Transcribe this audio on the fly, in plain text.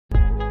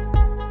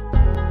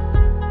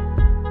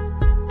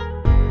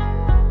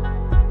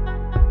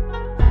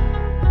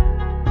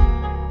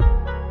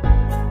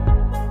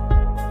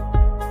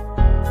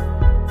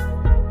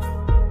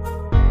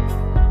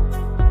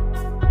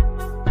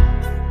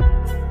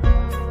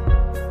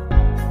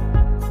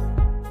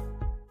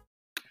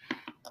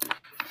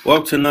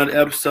Welcome to another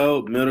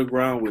episode, Middle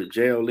Ground with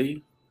J.O.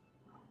 Lee,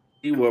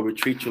 where we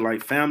treat you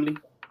like family.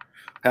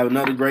 Have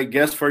another great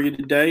guest for you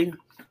today.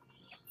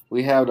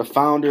 We have the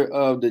founder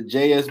of the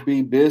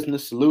JSB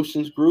Business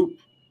Solutions Group,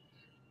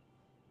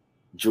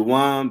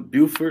 Jawan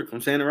Buford.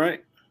 I'm saying it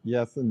right?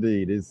 Yes,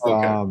 indeed. It's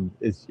Okay.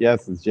 it's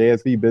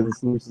JSV Business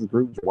Solutions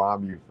Group,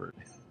 Juwan Buford.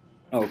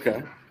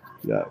 Okay.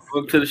 Yes.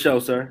 Welcome to the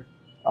show, sir.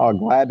 Oh,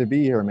 glad to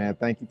be here, man.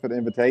 Thank you for the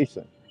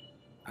invitation.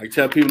 I can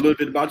tell people a little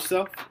bit about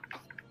yourself.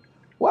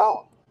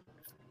 Well,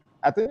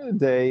 at the end of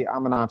the day,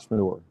 I'm an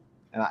entrepreneur,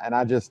 and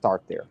I just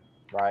start there,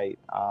 right?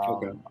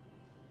 Okay.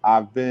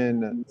 I've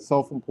been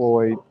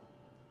self-employed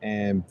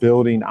and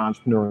building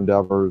entrepreneur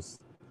endeavors.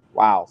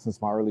 Wow, since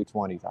my early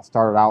 20s. I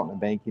started out in the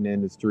banking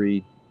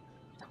industry.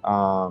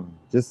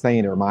 Just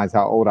saying it reminds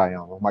how old I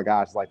am. Oh my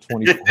gosh, it's like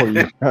 24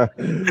 years,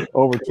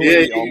 over 20. Yeah,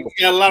 you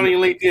got a lot on your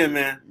LinkedIn,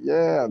 man.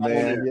 Yeah,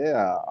 man.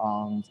 Yeah.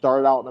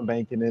 Started out in the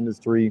banking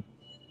industry,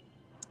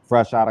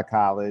 fresh out of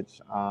college.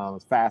 It's a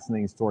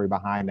fascinating story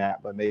behind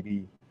that, but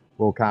maybe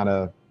we'll kind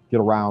of get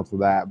around to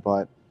that.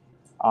 But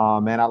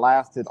man, I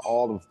lasted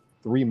all of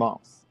 3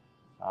 months.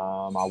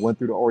 I went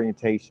through the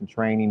orientation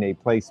training. They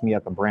placed me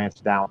at the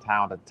branch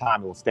downtown. At the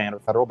time, it was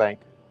Standard Federal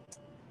Bank.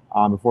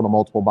 Before the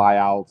multiple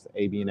buyouts,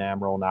 ABN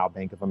AMRO, now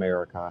Bank of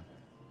America.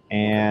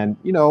 And,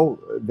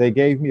 they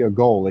gave me a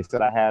goal. They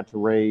said I had to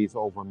raise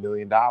over $1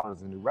 million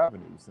in new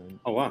revenues. And,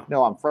 Oh, wow.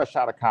 I'm fresh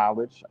out of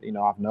college.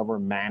 I've never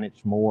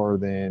managed more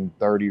than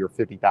 $30,000 or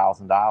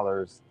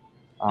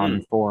 $50,000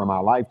 before in my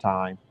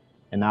lifetime.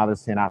 And now they're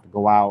saying I have to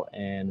go out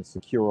and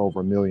secure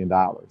over $1 million.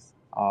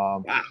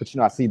 Wow. But,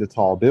 I see the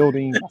tall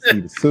buildings, I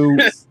see the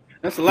suits.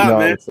 That's a lot,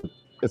 man.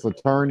 It's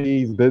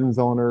attorneys, business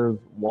owners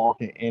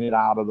walking in and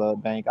out of the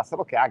bank. I said,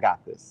 okay, I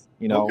got this.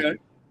 Okay.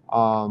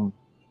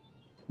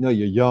 You're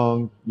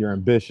young, you're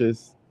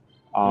ambitious.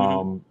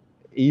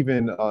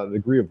 Even a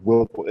degree of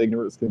willful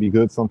ignorance can be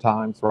good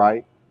sometimes,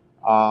 right?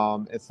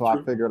 And so I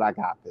figured I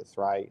got this,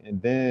 right?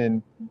 And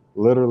then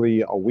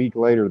literally a week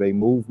later, they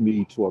moved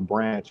me to a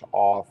branch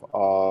off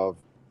of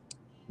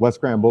West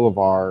Grand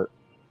Boulevard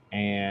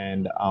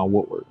and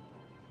Woodward.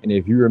 And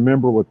if you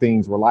remember what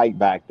things were like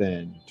back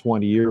then,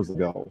 20 years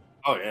ago.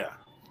 Oh, yeah.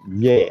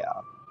 Yeah.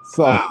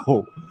 So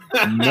Wow.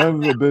 none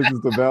of the business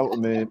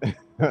development.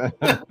 Wow.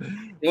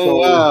 It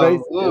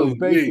was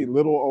basically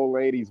little old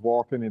ladies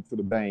walking into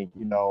the bank,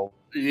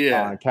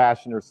 Yeah.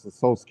 cashing their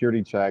Social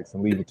Security checks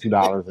and leaving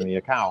 $2 in the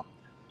account.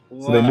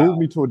 Wow. So they moved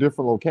me to a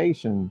different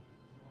location,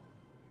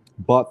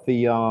 but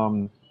the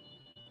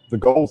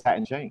goals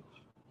hadn't changed.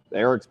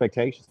 Their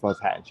expectations for us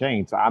hadn't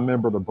changed. So I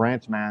remember the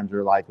branch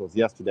manager, like it was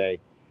yesterday,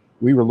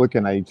 we were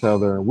looking at each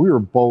other and we were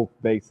both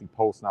basically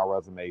posting our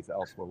resumes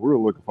elsewhere. We were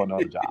looking for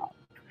another job.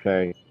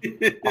 Okay.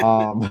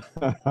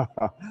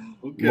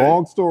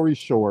 Long story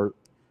short,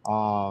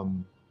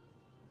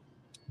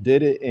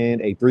 did it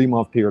in a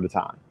 3-month period of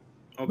time.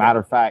 Okay. Matter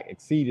of fact,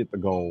 exceeded the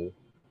goal.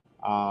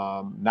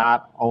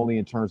 Not only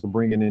in terms of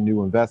bringing in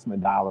new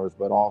investment dollars,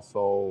 but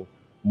also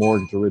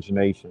mortgage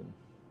origination,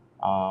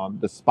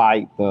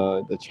 despite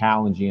the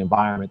challenging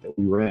environment that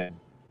we were in.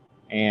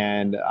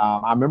 And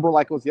I remember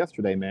like it was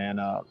yesterday, man.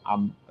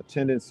 I'm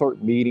attending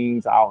certain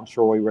meetings out in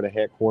Troy where the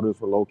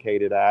headquarters were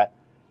located at.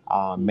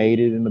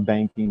 Made it in the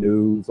banking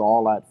news,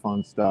 all that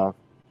fun stuff.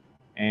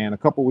 And a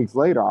couple of weeks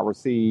later, I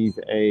received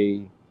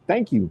a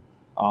thank you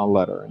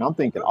letter. And I'm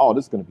thinking, oh,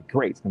 this is going to be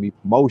great. It's going to be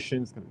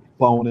promotion. It's going to be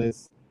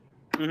bonus.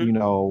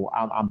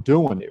 I'm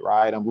doing it,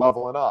 right? I'm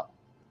leveling up.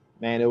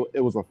 Man,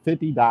 it was a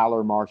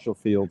 $50 Marshall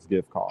Fields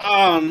gift card.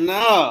 Oh,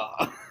 no.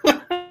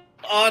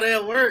 All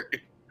that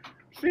work.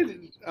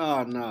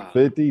 Oh, no.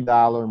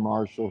 $50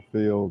 Marshall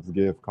Fields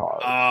gift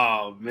card.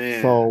 Oh,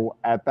 man. So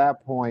at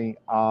that point,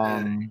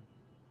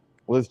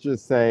 let's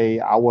just say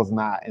I was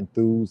not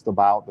enthused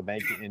about the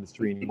banking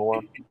industry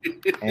anymore.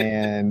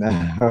 And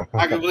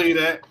I can believe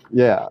that.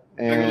 Yeah.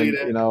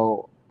 And,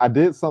 I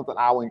did something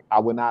I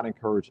would not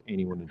encourage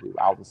anyone to do.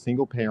 I was a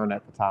single parent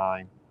at the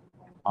time,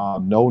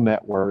 no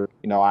network.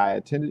 I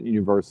attended the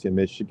University of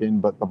Michigan,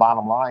 but the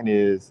bottom line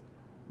is,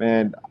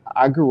 man,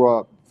 I grew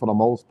up for the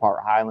most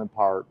part, Highland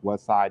Park,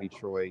 West Side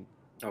Detroit.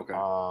 Okay.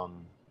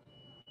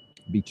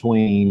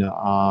 Between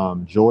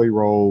Joy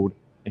Road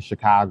in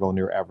Chicago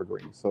near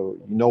Evergreen. So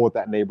you know what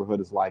that neighborhood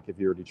is like if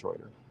you're a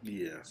Detroiter.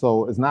 Yeah.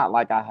 So it's not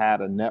like I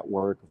had a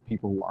network of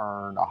people who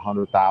earned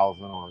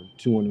 $100,000 or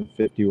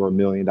 $250,000 or $1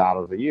 million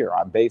a year.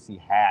 I basically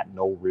had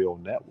no real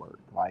network.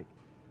 Like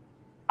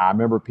I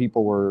remember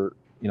people were,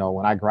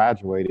 when I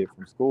graduated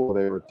from school,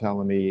 they were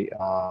telling me,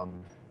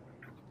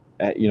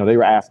 they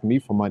were asking me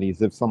for money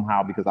as if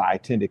somehow because I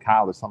attended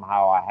college,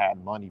 somehow I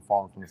had money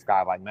falling from the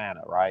sky like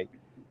manna, right?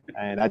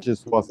 And that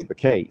just wasn't the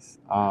case.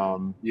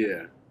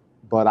 Yeah.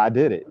 But I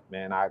did it,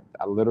 man. I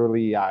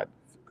literally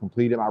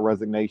completed my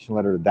resignation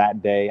letter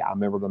that day. I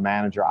remember the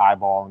manager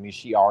eyeballing me.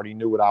 She already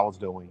knew what I was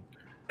doing.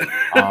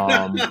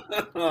 Oh,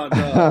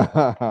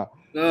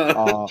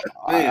 no.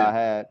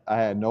 I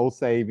had no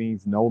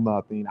savings, no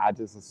nothing. I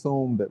just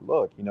assumed that,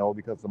 look,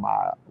 because of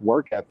my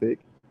work ethic,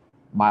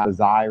 my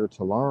desire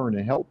to learn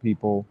and help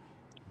people,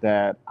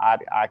 that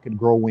I could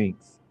grow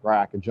wings.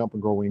 right? I could jump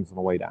and grow wings on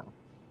the way down.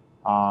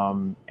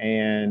 I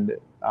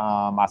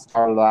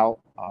started out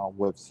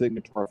with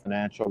Signature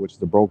Financial, which is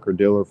the broker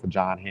dealer for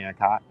John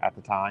Hancock at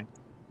the time,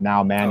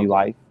 now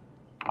Manulife.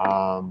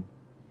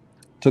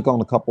 Took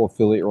on a couple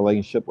affiliate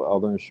relationships with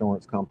other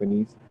insurance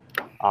companies.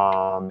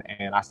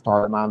 And I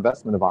started my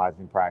investment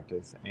advising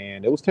practice,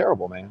 and it was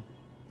terrible, man.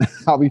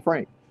 I'll be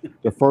frank.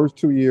 The first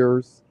 2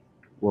 years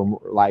were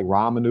like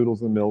ramen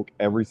noodles and milk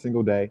every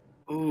single day.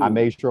 Ooh. I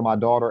made sure my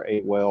daughter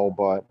ate well,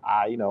 but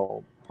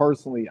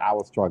personally, I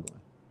was struggling.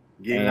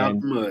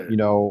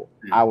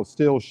 I was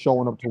still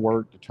showing up to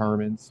work,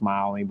 determined,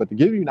 smiling. But to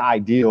give you an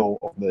idea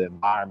of the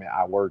environment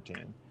I worked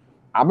in,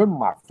 I remember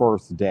my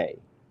first day.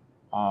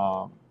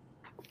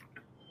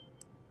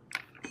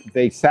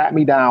 They sat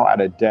me down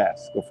at a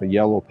desk with a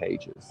yellow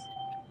pages.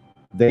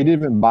 They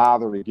didn't even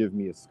bother to give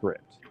me a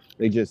script.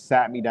 They just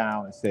sat me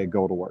down and said,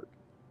 go to work.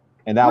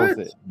 And that was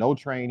it. No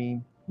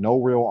training,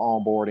 no real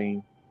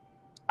onboarding.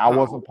 I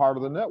wasn't part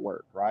of the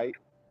network, right?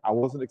 I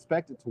wasn't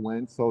expected to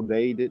win, so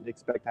they didn't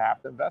expect to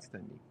have to invest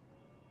in me.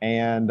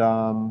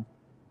 And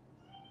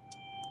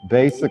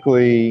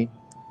basically,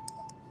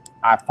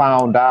 I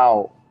found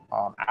out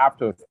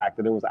after the fact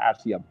that there was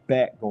actually a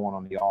bet going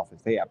on in the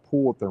office. They had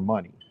pooled their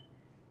money.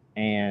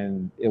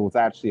 And it was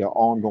actually an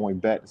ongoing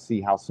bet to see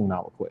how soon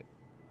I would quit.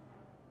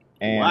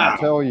 And I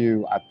tell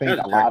you, I think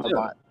a lot of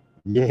my,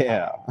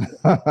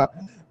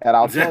 and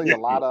I'll tell you, a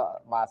lot of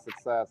my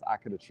success I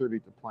could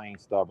attribute to plain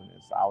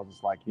stubbornness. I was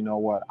just like, you know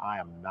what? I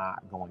am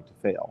not going to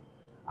fail.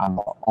 I'm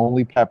the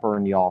only pepper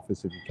in the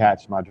office, if you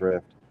catch my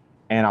drift.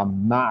 And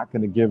I'm not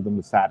going to give them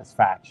the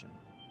satisfaction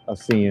of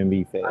seeing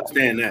me fail. I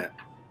understand that.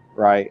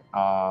 Right.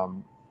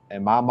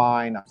 In my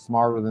mind, I'm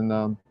smarter than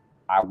them.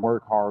 I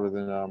work harder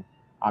than them.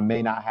 I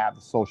may not have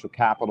the social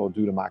capital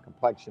due to my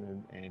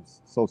complexion and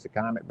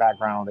socioeconomic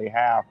background they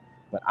have,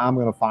 but I'm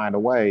going to find a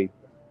way.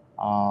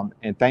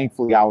 And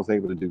thankfully, I was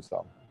able to do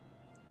so.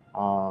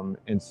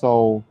 And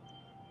so,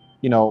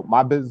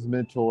 my business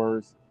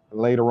mentors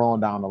later on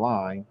down the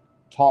line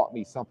taught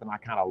me something I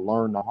kind of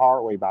learned the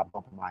hard way by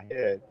bumping my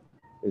head,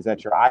 is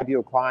that your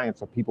ideal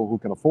clients are people who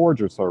can afford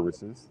your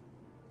services.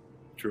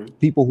 True.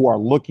 People who are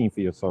looking for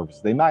your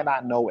services. They might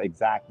not know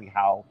exactly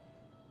how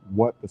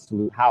the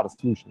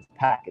solution is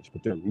packaged,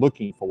 but they're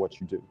looking for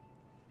what you do.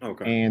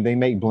 Okay. And they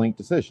make blink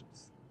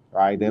decisions,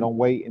 right? They don't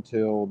wait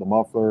until the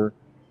muffler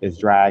is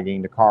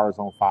dragging, the car is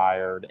on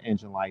fire, the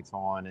engine light's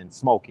on and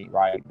smoking,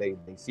 right? They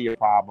see a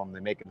problem, they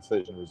make a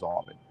decision to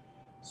resolve it.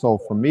 So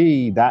for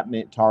me, that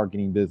meant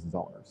targeting business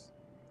owners.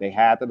 They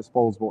had the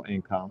disposable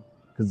income,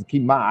 because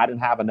keep in mind, I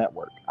didn't have a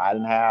network. I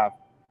didn't have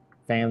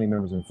family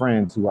members and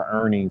friends who are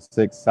earning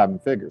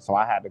 6-7 figures. So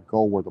I had to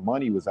go where the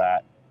money was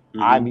at.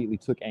 I immediately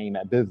took aim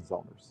at business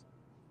owners.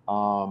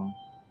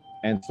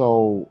 And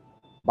so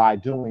by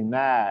doing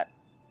that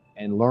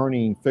and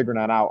figuring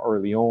that out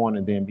early on,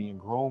 and then being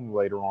groomed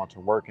later on to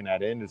work in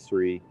that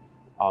industry,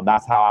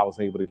 that's how I was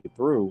able to get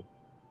through.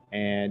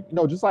 And,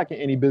 just like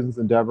in any business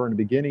endeavor in the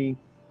beginning,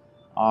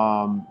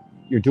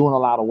 you're doing a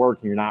lot of work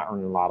and you're not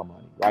earning a lot of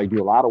money, right? You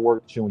do a lot of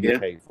work that you don't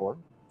get paid for,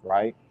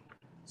 right?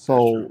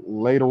 So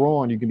later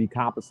on, you can be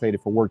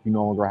compensated for work you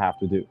no longer have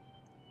to do.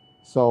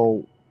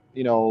 So,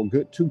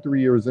 good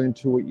 2-3 years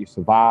into it, you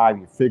survive,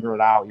 you figure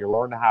it out, you're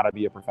learning how to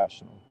be a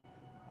professional.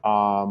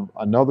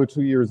 Another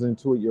 2 years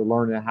into it, you're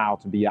learning how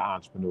to be an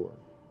entrepreneur,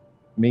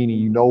 meaning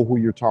you know who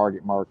your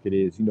target market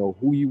is, you know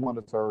who you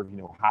want to serve, you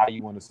know how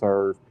you want to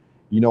serve,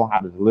 you know how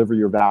to deliver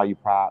your value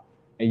prop,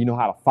 and you know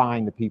how to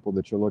find the people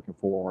that you're looking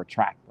for or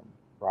attract them,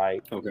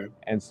 right? Okay.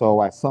 And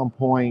so at some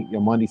point,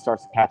 your money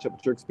starts to catch up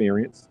with your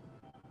experience.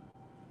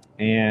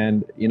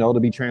 And, to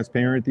be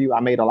transparent with you, I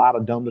made a lot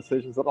of dumb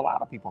decisions that a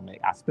lot of people make.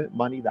 I spent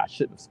money that I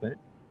shouldn't have spent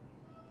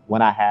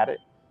when I had it.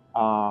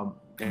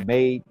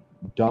 Made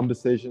dumb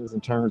decisions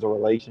in terms of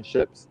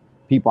relationships,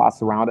 people I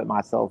surrounded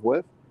myself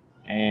with,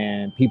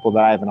 and people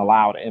that I haven't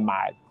allowed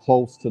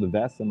close to the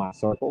vest in my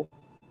circle.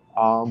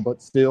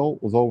 But still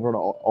was over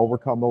to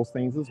overcome those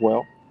things as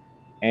well.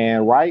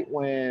 And right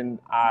when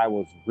I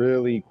was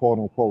really, quote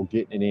unquote,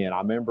 getting it in, I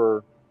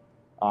remember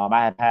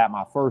I had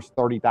my first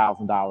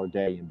 $30,000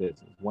 day in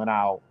business. Went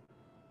out,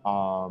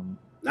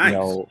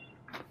 nice.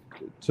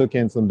 Took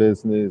in some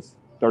business,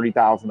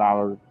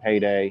 $30,000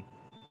 payday.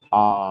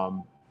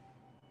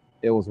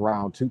 It was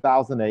around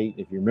 2008.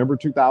 If you remember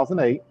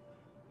 2008.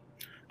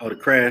 Oh, the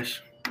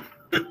crash.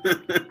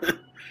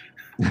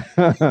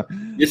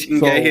 Yes, you can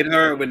get hit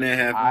hard when that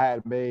happened. I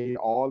had made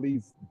all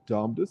these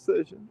dumb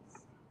decisions.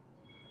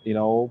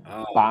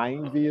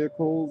 Buying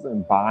vehicles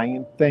and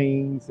buying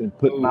things and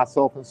putting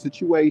myself in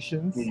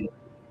situations. Sorry,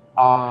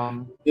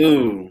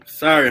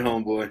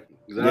 homeboy.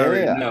 I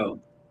already know.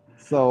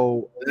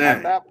 So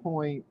at that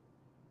point,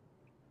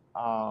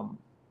 I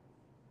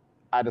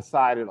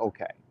decided,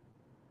 okay,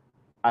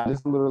 I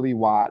just literally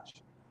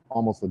watched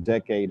almost a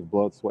decade of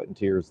blood, sweat, and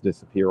tears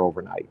disappear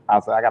overnight. I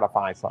was like, I got to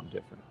find something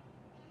different.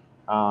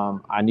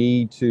 I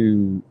need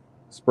to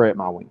spread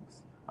my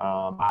wings.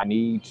 I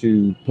need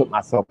to put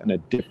myself in a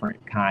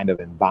different kind of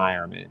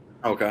environment.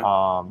 Okay.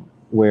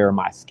 Where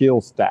my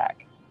skill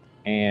stack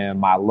and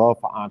my love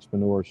for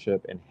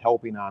entrepreneurship and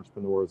helping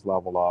entrepreneurs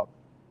level up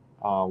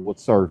would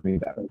serve me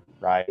better,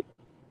 right?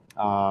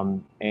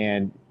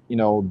 And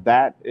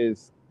that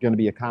is going to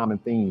be a common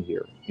theme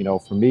here.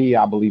 For me,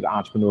 I believe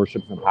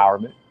entrepreneurship is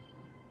empowerment.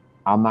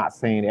 I'm not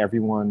saying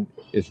everyone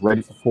is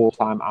ready for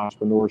full-time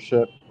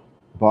entrepreneurship,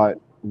 but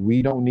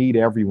we don't need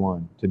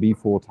everyone to be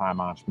full-time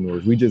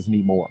entrepreneurs. We just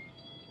need more.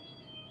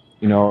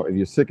 If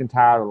you're sick and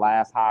tired of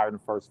last hired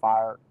and first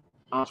fired,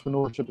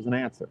 entrepreneurship is an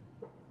answer.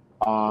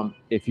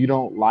 If you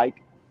don't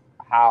like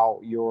how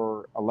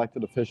your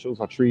elected officials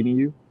are treating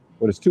you,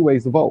 well, there's two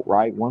ways to vote,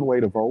 right? One way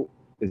to vote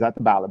is at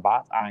the ballot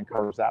box. I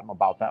encourage that. I'm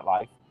about that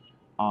life.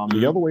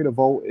 The other way to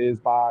vote is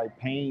by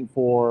paying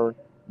for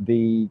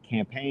the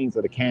campaigns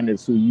of the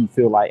candidates who you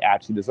feel like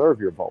actually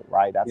deserve your vote,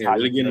 right? That's how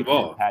really you get make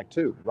involved. Impact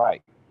too,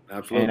 right?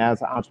 Absolutely. And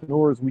as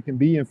entrepreneurs, we can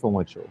be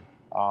influential.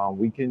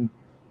 We can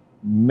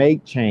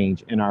make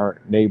change in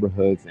our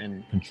neighborhoods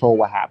and control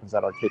what happens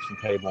at our kitchen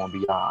table and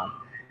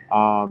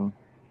beyond.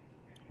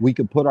 We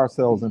can put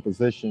ourselves in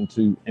position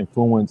to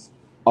influence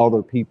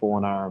other people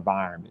in our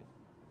environment,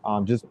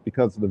 just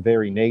because of the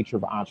very nature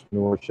of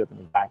entrepreneurship and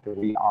the fact that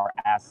we are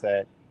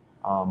asset,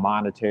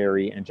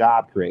 monetary, and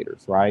job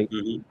creators, right?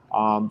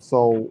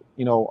 So,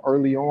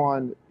 early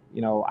on,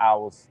 I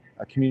was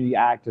a community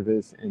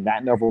activist, and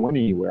that never went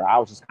anywhere. I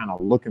was just kind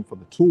of looking for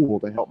the tool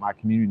to help my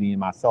community and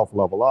myself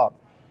level up.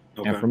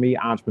 Okay. And for me,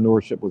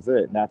 entrepreneurship was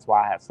it. And that's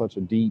why I had such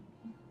a deep,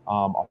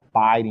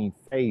 abiding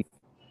faith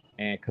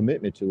and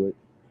commitment to it.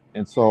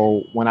 And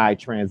so when I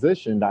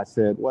transitioned, I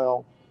said,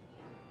 well,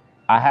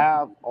 I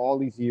have all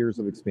these years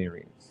of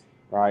experience,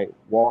 right?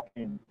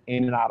 Walking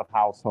in and out of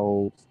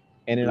households,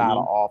 in and out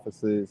of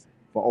offices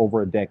for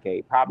over a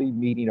decade, probably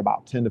meeting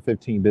about 10 to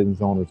 15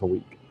 business owners a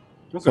week.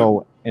 Okay.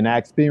 So in that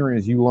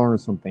experience, you learn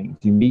some things,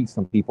 you meet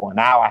some people, and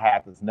now I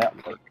have this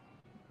network.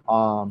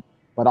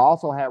 But I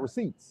also had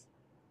receipts,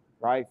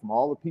 right? From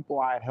all the people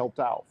I had helped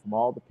out, from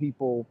all the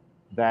people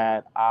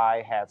that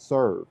I had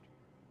served.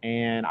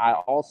 And I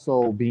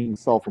also, being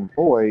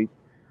self-employed,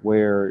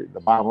 where the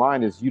bottom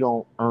line is you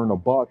don't earn a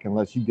buck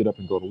unless you get up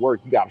and go to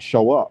work. You got to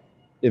show up,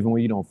 even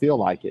when you don't feel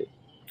like it.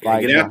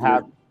 Like,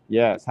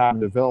 having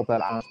developed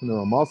that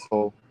entrepreneurial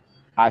muscle,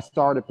 I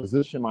started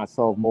positioning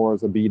myself more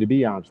as a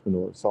B2B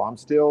entrepreneur. So I'm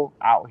still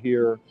out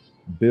here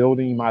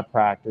building my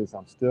practice.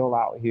 I'm still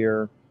out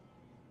here,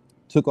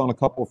 took on a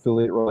couple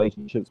affiliate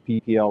relationships,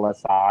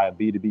 PPLSI, a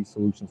B2B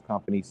solutions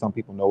company. Some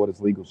people know it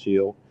as Legal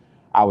Shield.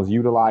 I was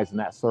utilizing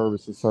that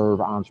service to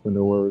serve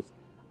entrepreneurs.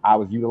 I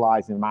was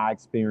utilizing my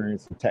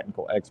experience and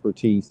technical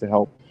expertise to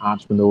help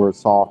entrepreneurs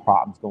solve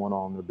problems going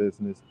on in their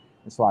business.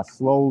 And so I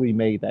slowly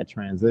made that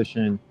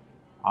transition,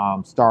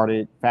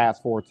 started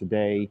fast forward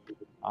today,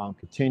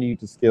 continued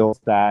to skill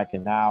stack.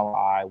 And now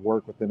I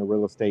work within the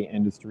real estate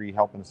industry,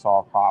 helping to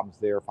solve problems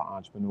there for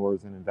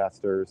entrepreneurs and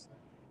investors,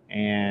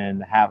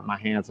 and have my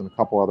hands on a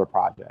couple other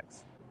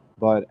projects.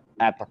 But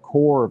at the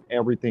core of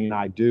everything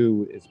I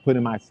do is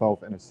putting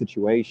myself in a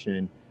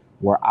situation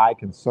where I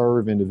can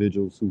serve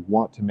individuals who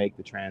want to make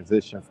the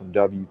transition from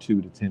W-2 to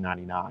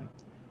 1099.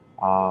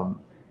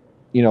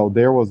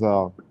 There was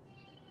a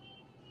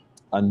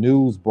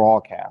news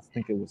broadcast. I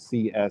think it was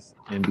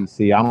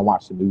CSNBC. I don't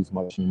watch the news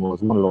much anymore.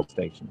 It's one of those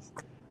stations.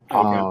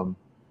 Okay.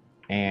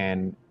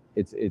 And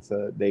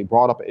they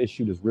brought up an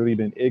issue that's really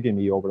been egging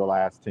me over the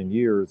last 10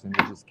 years. And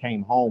it just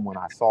came home when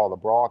I saw the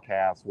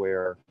broadcast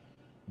where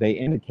they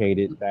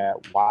indicated that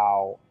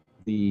while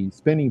the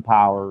spending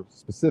power,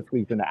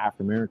 specifically within the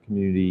African American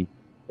community,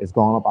 has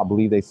gone up, I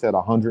believe they said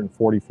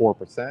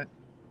 144%.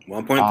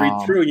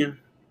 1.3 trillion.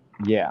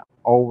 Yeah.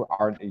 So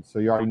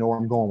you already know where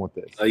I'm going with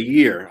this. A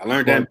year. I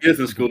learned that in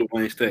business school at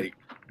Wayne State.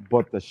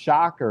 But the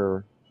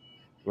shocker,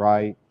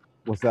 right,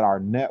 was that our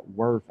net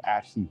worth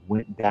actually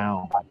went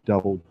down by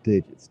double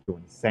digits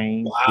during the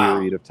same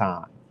period of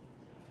time.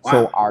 Wow.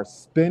 So our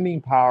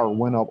spending power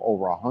went up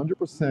over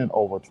 100%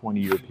 over a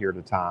 20-year period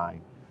of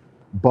time.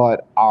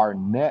 But our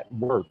net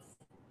worth,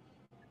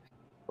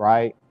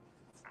 right,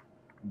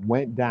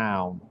 went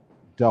down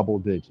double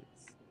digits.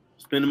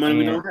 Spend the money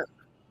we don't have.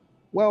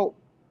 Well,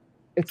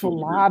 it's a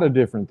lot of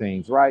different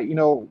things, right?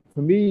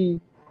 For me,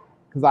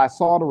 because I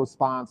saw the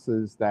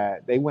responses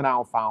that they went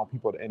out and found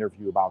people to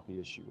interview about the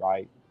issue,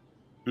 right?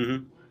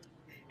 Mm-hmm.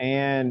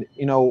 And,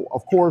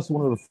 of course,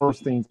 one of the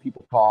first things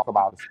people talk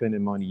about is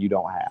spending money you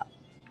don't have.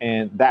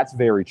 And that's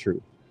very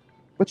true.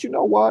 But you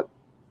know what?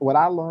 What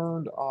I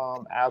learned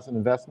as an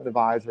investment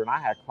advisor, and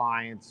I had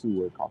clients who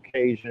were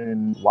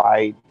Caucasian,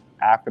 white,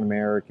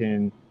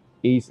 African-American,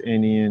 East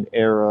Indian,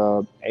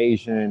 Arab,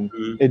 Asian,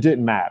 it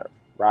didn't matter,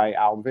 right?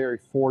 I was very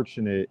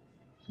fortunate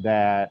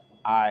that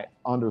I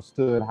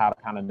understood how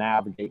to kind of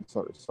navigate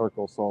certain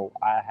circles. So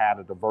I had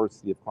a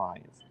diversity of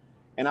clients.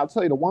 And I'll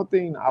tell you, the one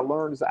thing I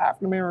learned is that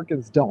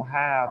African-Americans don't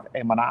have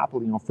a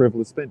monopoly on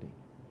frivolous spending.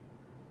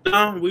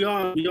 No, we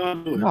all do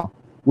it. No,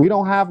 we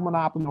don't have a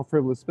monopoly on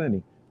frivolous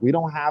spending. We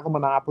don't have a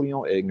monopoly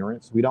on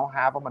ignorance. We don't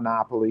have a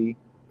monopoly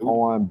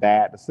on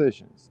bad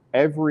decisions.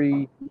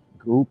 Every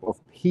group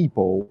of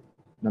people,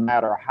 no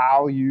matter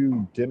how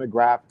you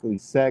demographically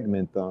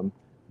segment them,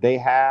 They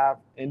have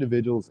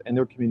individuals in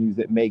their communities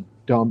that make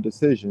dumb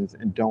decisions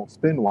and don't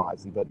spend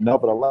wisely. But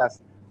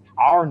nevertheless,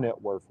 our net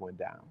worth went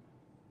down.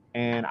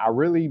 And I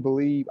really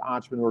believe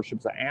entrepreneurship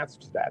is an answer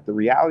to that. The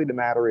reality of the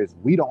matter is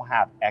we don't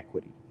have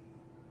equity.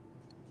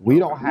 We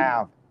don't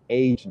have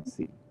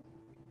agency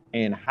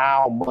in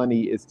how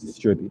money is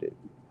distributed,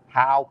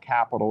 how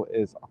capital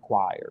is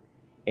acquired,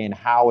 and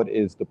how it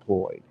is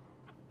deployed.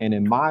 And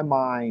in my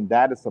mind,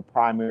 that is the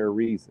primary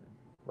reason,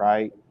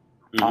 right?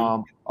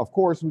 Mm-hmm. Of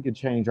course, we can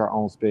change our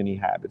own spending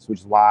habits, which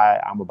is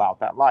why I'm about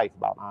that life,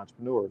 about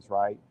entrepreneurs,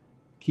 right?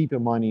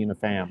 Keeping money in the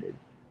family.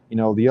 You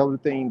know, the other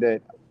thing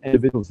that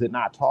individuals did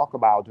not talk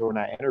about during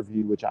that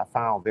interview, which I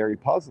found very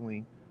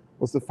puzzling,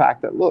 was the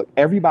fact that, look,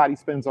 everybody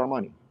spends our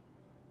money.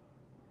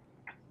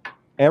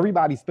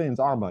 Everybody spends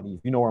our money,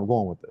 if you know where I'm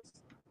going with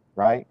this,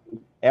 right?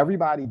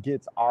 Everybody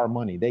gets our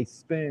money. They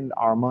spend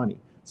our money.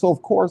 So,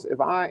 of course, if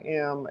I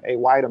am a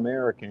white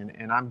American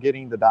and I'm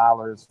getting the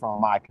dollars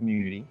from my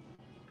community,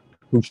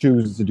 who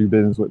chooses to do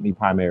business with me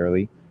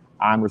primarily,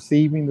 I'm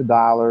receiving the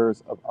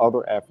dollars of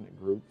other ethnic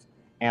groups,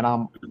 and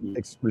I'm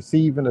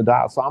receiving the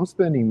dollars. So I'm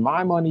spending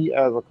my money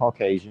as a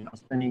Caucasian. I'm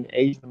spending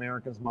Asian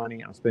Americans'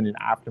 money. I'm spending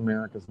African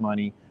Americans'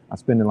 money. I'm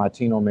spending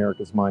Latino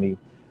Americans' money.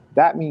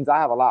 That means I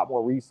have a lot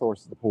more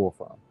resources to pull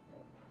from.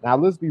 Now,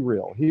 let's be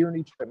real. Here in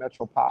the Detroit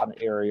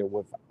metropolitan area,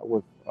 with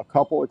a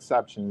couple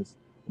exceptions,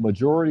 the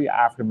majority of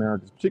African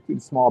Americans, particularly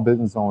small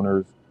business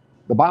owners,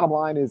 the bottom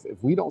line is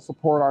if we don't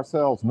support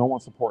ourselves, no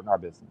one's supporting our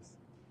business.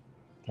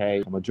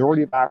 Okay, the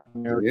majority of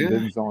African American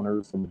business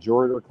owners, the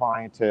majority of the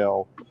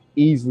clientele,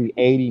 easily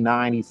 80,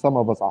 90, some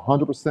of us,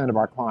 100% of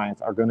our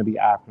clients are going to be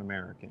African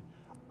American.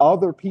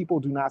 Other people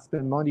do not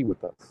spend money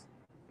with us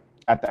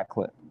at that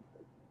clip,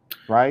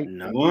 right?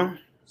 No.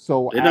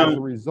 So as a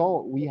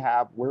result, we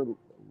have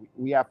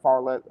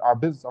far less, our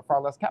business are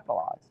far less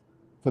capitalized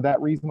for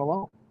that reason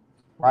alone,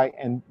 right?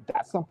 And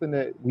that's something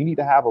that we need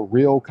to have a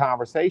real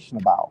conversation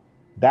about.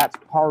 That's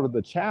part of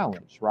the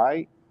challenge,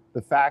 right?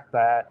 The fact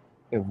that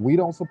if we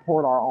don't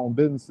support our own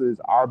businesses,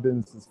 our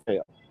businesses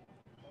fail.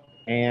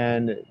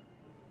 And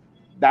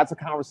that's a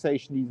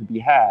conversation that needs to be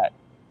had.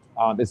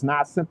 It's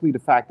not simply the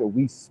fact that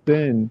we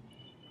spend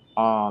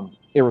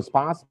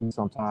irresponsibly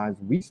sometimes.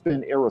 We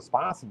spend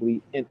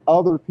irresponsibly in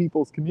other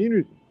people's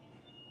community.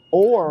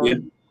 Or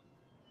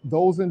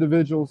those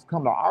individuals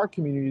come to our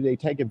community, they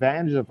take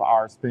advantage of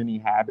our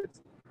spending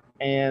habits,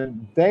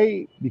 and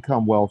they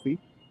become wealthy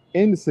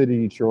in the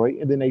city of Detroit,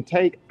 and then they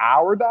take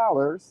our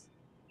dollars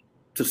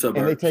to suburbs.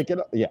 And they take it.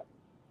 Yeah.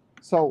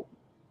 So,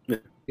 you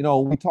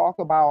know, we talk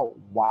about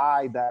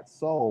why that's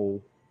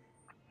so.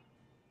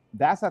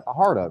 That's at the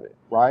heart of it,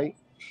 right?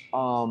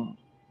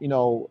 You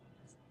know,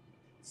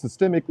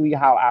 systemically,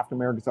 how African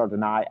Americans are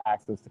denied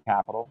access to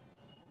capital.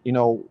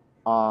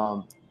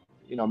 Mr.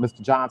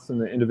 Johnson,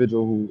 the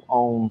individual who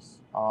owns,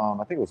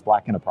 I think it was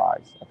Black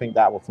Enterprise. I think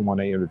that was the one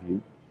they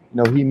interviewed.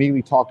 You know, he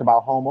immediately talked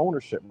about home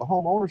ownership. But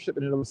home ownership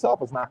in and of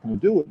itself is not going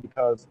to do it,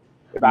 because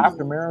if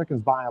African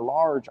Americans, by and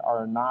large,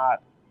 are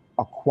not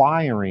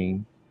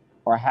acquiring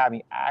or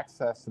having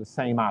access to the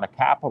same amount of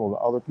capital that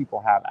other people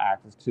have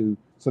access to,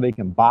 so they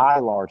can buy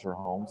larger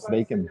homes, so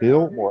they can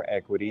build more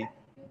equity,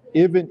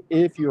 even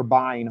if you're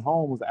buying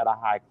homes at a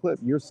high clip,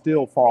 you're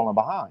still falling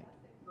behind.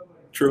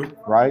 True.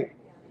 Right?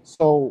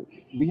 So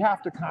we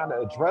have to kind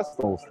of address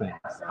those things.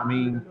 I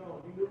mean,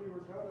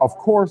 of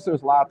course,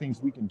 there's a lot of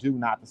things we can do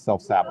not to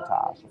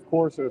self-sabotage. Of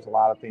course, there's a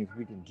lot of things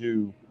we can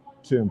do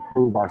to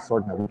improve our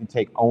circuit. We can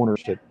take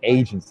ownership,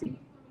 agency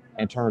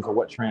in terms of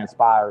what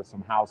transpires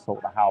from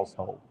household to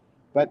household.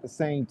 But at the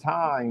same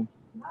time,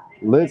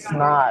 let's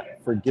not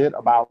forget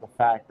about the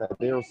fact that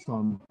there's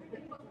some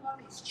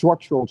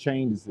structural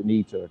changes that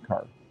need to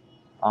occur.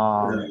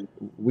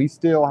 We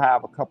still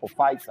have a couple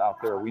fights out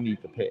there we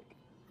need to pick,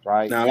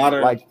 right? Now, a lot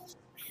of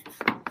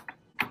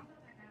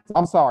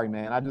I'm sorry,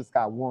 man. I just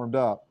got warmed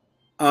up.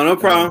 Oh, no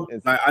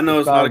problem. I know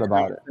it's a lot of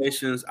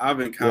conversations I've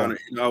encountered.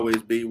 It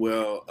always be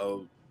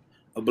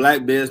a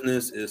black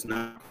business is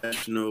not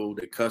professional.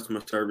 The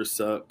customer service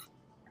sucks.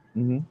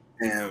 Mm-hmm.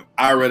 And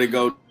I already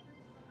go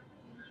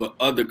for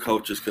other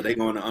coaches because they're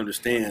going to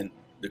understand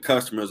the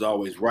customer is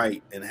always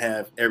right and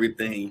have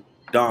everything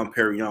Dom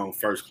Perignon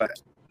first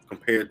class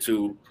compared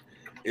to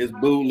it's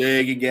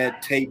bootleg, you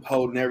got tape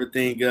holding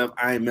everything up.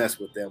 I ain't mess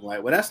with them.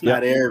 Like, well, that's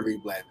not every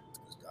black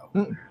business,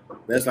 though. Mm-hmm.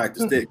 That's like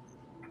the stick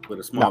with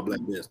a small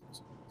black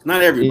business. It's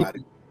not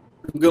everybody.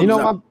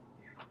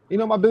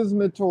 My business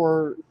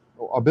mentor,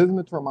 a business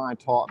mentor of mine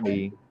taught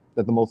me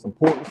that the most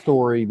important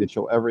story that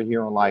you'll ever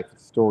hear in life is the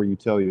story you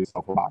tell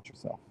yourself about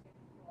yourself.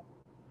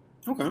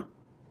 Okay.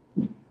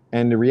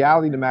 And the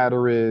reality of the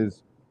matter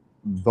is,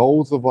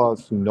 those of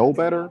us who know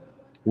better,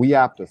 we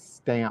have to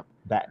stamp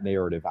that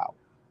narrative out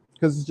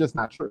because it's just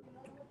not true.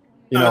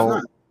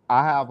 I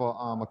have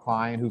a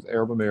client who's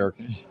Arab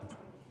American.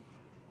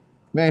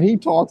 Man, he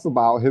talks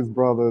about his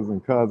brothers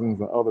and cousins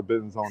and other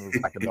business owners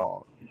like a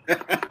dog.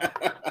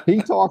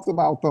 He talks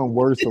about them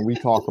worse than we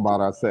talk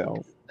about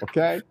ourselves.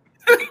 Okay.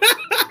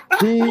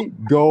 He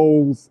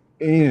goes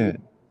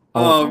in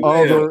on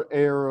other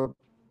Arab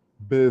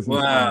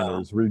business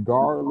owners,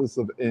 regardless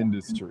of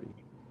industry.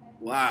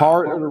 Wow.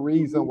 Part of the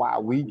reason why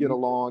we get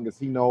along is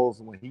he knows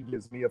when he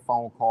gives me a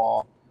phone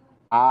call,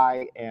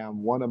 I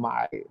am one of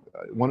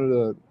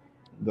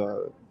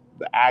the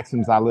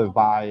axioms I live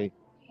by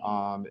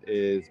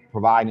is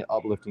providing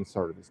uplifting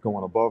service,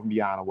 going above and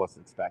beyond what's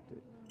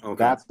expected. Okay.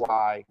 That's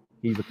why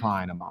he's a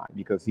client of mine,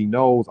 because he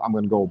knows I'm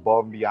going to go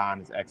above and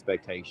beyond his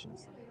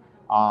expectations.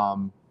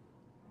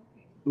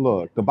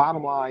 Look, the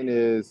bottom line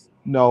is,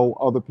 no,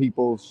 other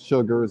people's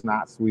sugar is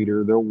not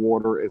sweeter. Their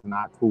water is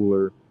not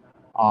cooler.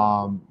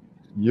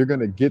 You're going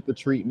to get the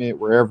treatment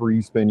wherever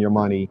you spend your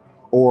money,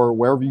 or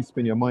wherever you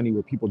spend your money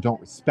where people don't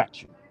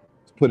respect you,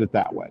 to put it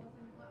that way.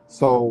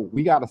 So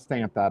we got to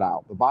stamp that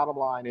out. The bottom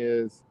line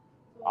is,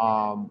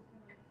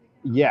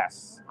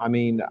 yes, I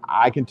mean,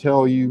 I can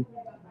tell you,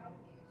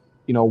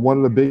 one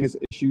of the biggest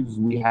issues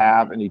we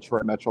have in the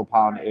Detroit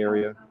metropolitan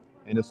area,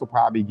 and this will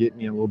probably get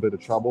me in a little bit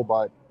of trouble,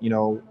 but,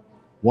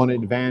 one of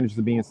the advantages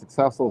of being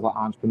successful as an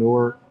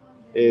entrepreneur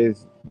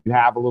is you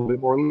have a little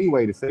bit more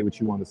leeway to say what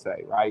you want to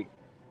say, right?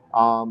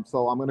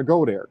 So I'm going to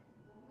go there.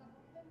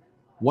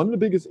 One of the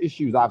biggest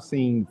issues I've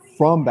seen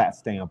from that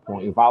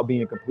standpoint, without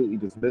being completely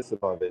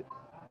dismissive of it,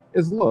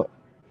 is, look,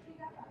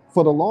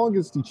 for the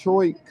longest,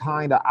 Detroit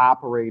kind of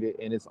operated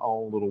in its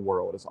own little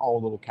world, its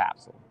own little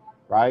capsule,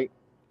 right?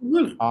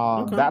 Really?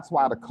 Okay. That's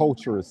why the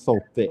culture is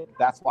so thick.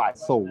 That's why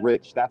it's so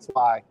rich. That's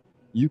why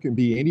you can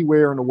be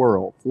anywhere in the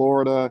world,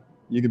 Florida,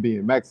 you can be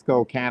in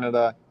Mexico,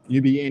 Canada,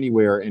 you be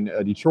anywhere, and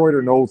a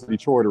Detroiter knows a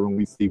Detroiter when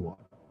we see one,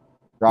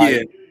 right?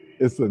 Yeah.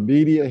 It's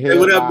immediate hit. Hey,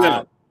 what up,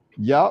 Bill?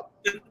 Yep.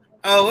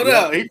 Oh, what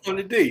up? He's on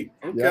the D.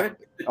 Okay.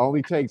 Yep.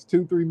 Only takes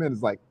 2-3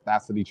 minutes. Like,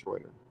 that's a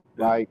Detroiter,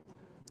 right?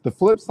 The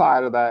flip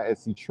side of that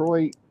is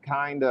Detroit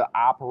kind of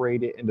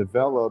operated and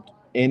developed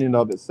in and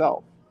of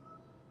itself.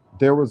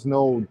 There was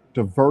no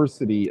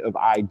diversity of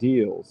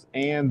ideals,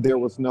 and there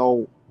was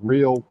no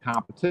real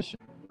competition,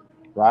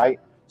 right?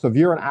 So if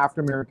you're an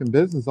African-American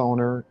business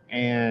owner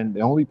and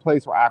the only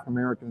place where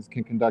African-Americans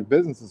can conduct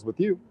business is with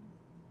you,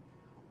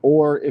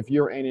 or if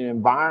you're in an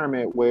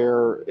environment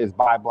where it's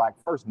buy black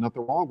first,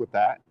 nothing wrong with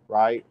that,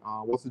 right?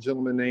 What's the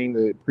gentleman name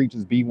that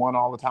preaches B1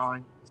 all the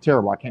time? It's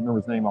terrible. I can't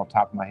remember his name off the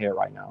top of my head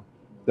right now.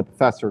 The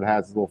professor that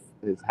has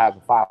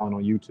a following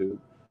on YouTube.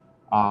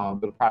 But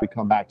it'll probably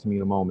come back to me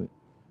in a moment.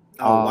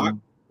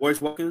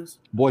 Boyce Watkins?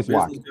 Boyce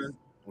Watkins,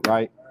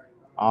 right?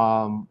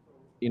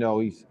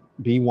 He's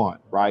B1,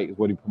 right, is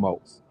what he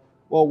promotes.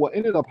 Well, what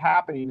ended up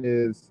happening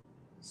is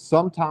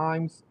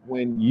sometimes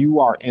when you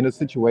are in a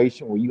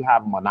situation where you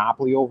have a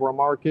monopoly over a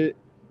market,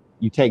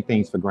 you take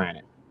things for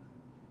granted.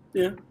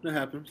 Yeah, that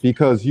happens.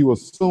 Because you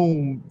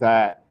assume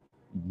that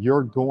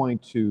you're going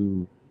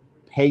to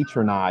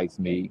patronize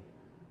me.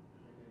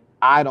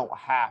 I don't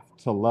have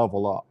to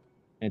level up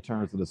in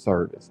terms of the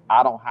service.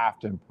 I don't have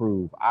to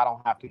improve. I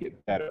don't have to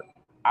get better.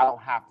 I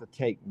don't have to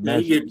take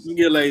measures. You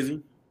get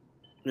lazy.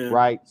 Yeah.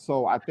 Right.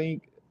 So I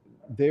think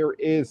there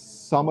is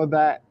some of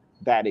that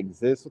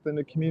exists within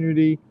the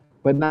community,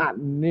 but not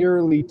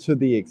nearly to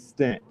the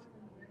extent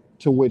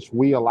to which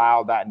we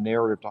allow that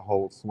narrative to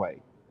hold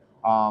sway.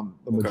 The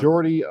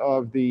majority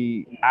of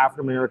the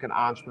African-American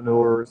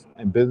entrepreneurs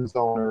and business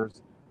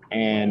owners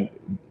and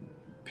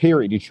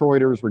period,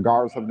 Detroiters,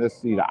 regardless of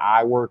ethnicity, that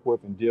I work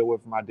with and deal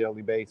with on my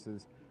daily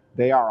basis,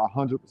 they are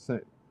 100%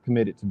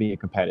 committed to being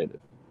competitive.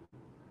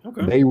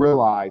 Okay. They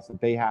realize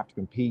that they have to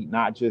compete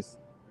not just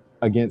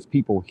against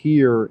people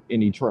here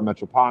in the Detroit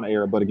metropolitan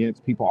area, but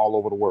against people all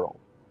over the world,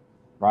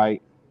 right?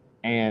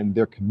 And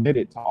they're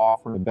committed to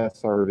offering the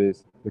best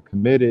service. They're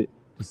committed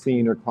to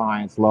seeing their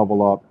clients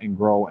level up and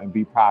grow and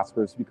be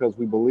prosperous, because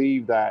we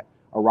believe that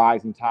a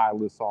rising tide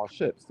lifts all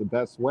ships. The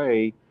best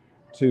way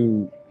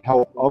to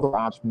help other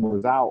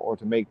entrepreneurs out or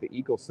to make the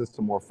ecosystem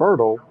more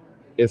fertile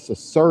is to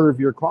serve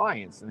your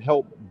clients and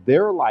help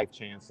their life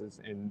chances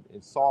and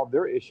solve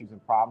their issues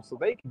and problems so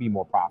they can be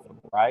more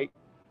profitable, right?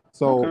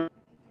 So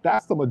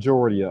that's the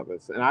majority of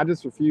us. And I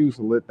just refuse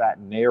to let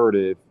that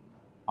narrative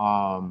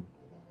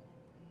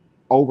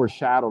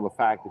overshadow the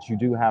fact that you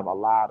do have a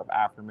lot of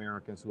African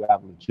Americans who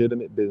have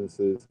legitimate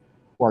businesses,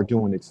 who are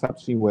doing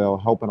exceptionally well,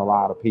 helping a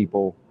lot of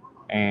people.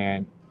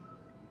 And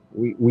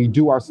we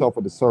do ourselves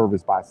a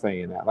disservice by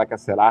saying that. Like I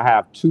said, I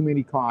have too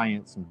many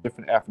clients from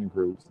different ethnic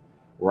groups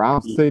where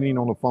I'm sitting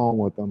on the phone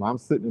with them, I'm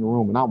sitting in the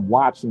room and I'm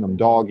watching them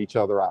dog each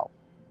other out.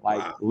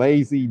 Like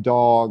lazy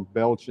dog,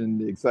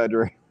 belching,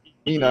 etc.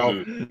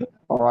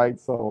 All right.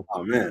 So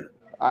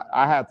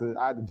I had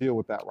to deal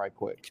with that right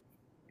quick.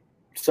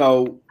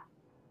 So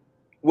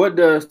what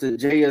does the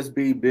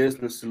JSB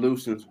Business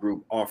Solutions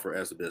Group offer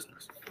as a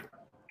business?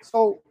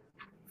 So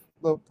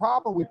the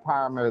problem we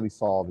primarily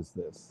solve is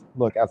this.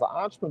 Look, as an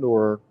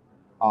entrepreneur,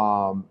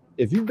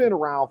 if you've been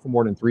around for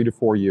more than 3 to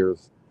 4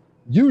 years,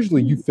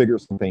 usually you figure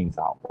some things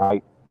out,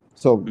 right?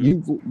 So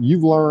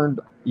you've learned,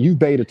 you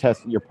beta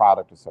tested your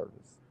product or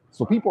service.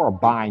 So people are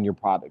buying your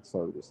product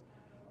service.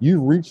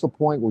 You've reached a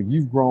point where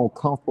you've grown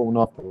comfortable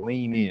enough to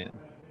lean in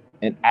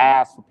and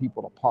ask for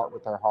people to part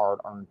with their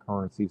hard-earned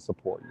currency to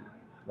support you,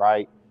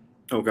 right?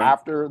 Okay.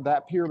 After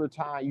that period of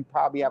time, you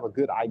probably have a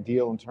good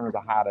idea in terms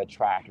of how to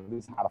attract, or at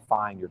least how to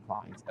find your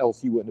clients.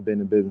 Else you wouldn't have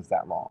been in business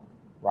that long,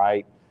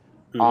 right?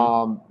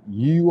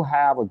 You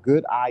have a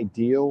good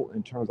ideal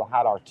in terms of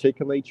how to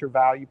articulate your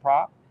value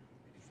prop.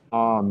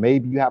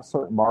 Maybe you have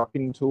certain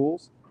marketing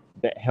tools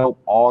that help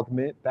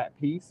augment that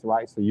piece,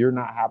 right? So you're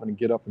not having to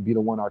get up and be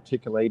the one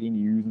articulating.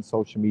 You're using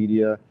social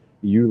media,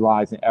 you're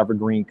utilizing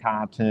evergreen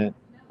content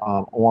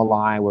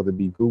online, whether it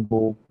be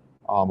Google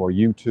or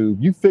YouTube.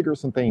 You figure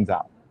some things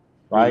out,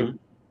 right?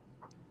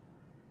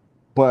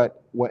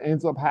 But what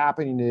ends up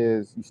happening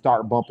is you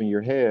start bumping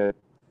your head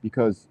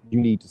because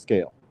you need to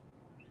scale.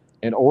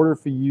 In order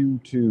for you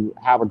to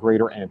have a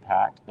greater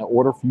impact, in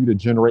order for you to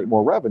generate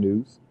more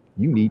revenues,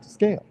 you need to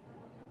scale,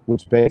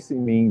 which basically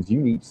means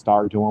you need to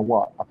start doing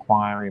what?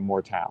 Acquiring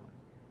more talent.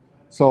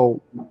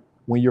 So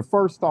when you're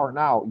first starting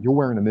out, you're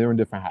wearing a million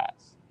different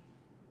hats.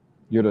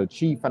 You're the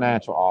chief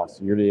financial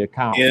officer, you're the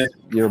accountant,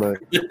 you're the,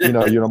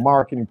 you're the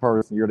marketing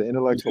person, you're the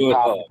intellectual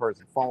property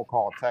person, phone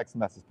call, text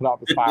message, put out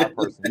the fire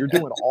person. You're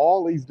doing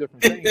all these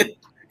different things.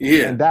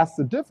 And that's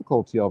the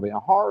difficulty of it.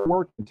 And hard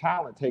work and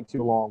talent takes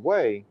you a long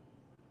way,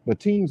 but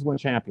teams win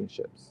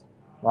championships,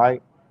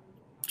 right?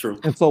 True.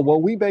 And so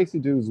what we basically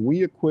do is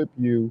we equip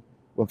you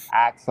with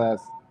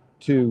access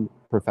to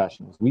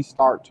professionals. We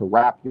start to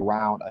wrap you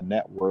around a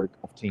network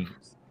of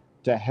teams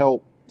to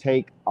help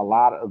take a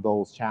lot of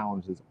those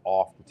challenges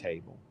off the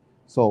table.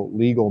 So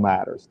legal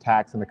matters,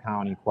 tax and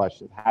accounting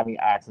questions, having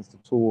access to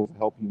tools to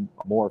help you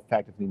more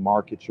effectively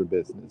market your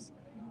business,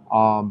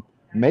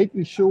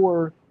 making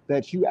sure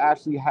that you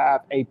actually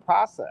have a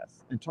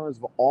process in terms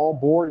of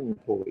onboarding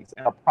employees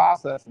and a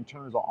process in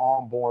terms of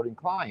onboarding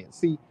clients.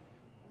 See,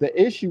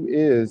 the issue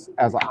is,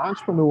 as an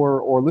entrepreneur,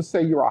 or let's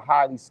say you're a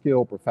highly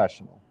skilled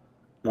professional,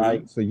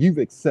 right? So you've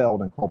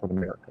excelled in corporate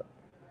America.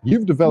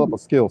 You've developed a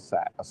skill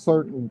stack, a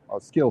certain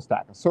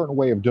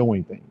way of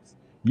doing things.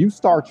 You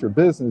start your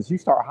business, you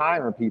start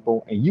hiring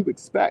people, and you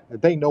expect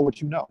that they know what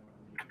you know.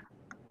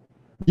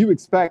 You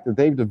expect that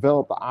they've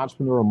developed the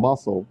entrepreneurial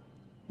muscle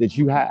that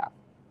you have.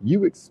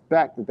 You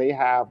expect that they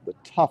have the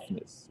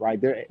toughness, right?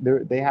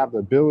 They have the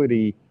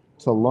ability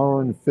to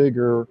learn,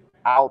 figure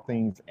out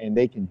things, and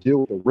they can deal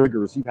with the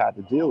rigors you've had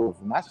to deal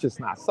with. And that's just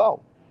not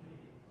so.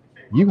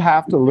 You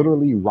have to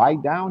literally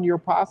write down your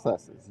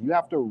processes. You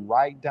have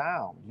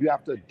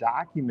to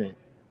document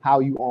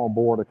how you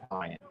onboard a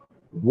client.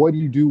 What do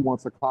you do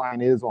once a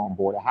client is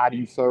onboarded? How do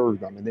you serve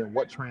them? And then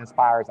what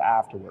transpires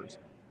afterwards?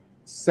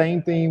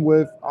 Same thing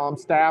with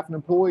staff and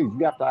employees.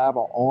 You have to have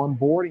an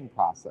onboarding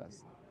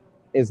process.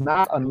 It's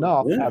not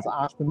enough as an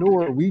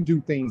entrepreneur, we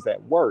do things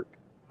that work.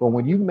 But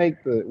when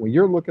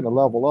you're looking to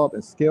level up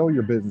and scale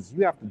your business,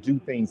 you have to do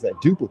things that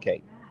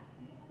duplicate,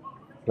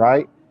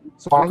 right?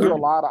 So I hear a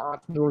lot of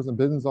entrepreneurs and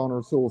business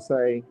owners who will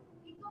say,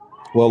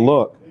 well,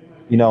 look,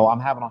 I'm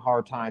having a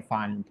hard time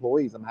finding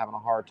employees. I'm having a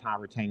hard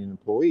time retaining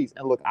employees.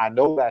 And look, I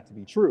know that to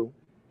be true.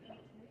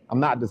 I'm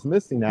not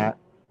dismissing that.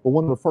 But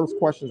one of the first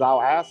questions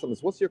I'll ask them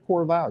is, what's your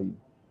core value?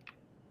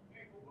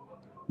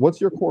 What's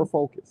your core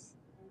focus?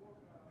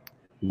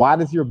 Why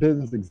does your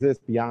business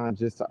exist beyond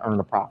just to earn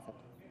a profit?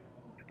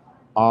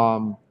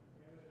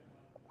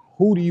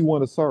 Who do you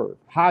want to serve?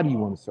 How do you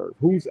want to serve?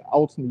 Who's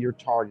ultimately your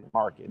target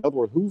market? In other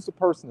words, who's the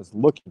person that's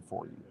looking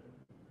for you?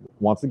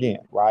 Once again,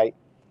 right?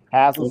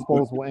 Has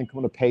disposable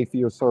income to pay for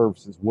your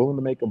services, willing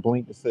to make a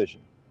blink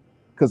decision.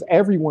 Because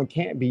everyone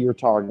can't be your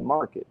target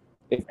market.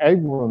 If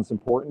everyone's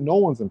important, no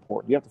one's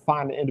important. You have to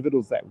find the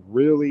individuals that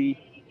really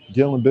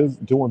doing business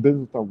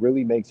that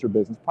really makes your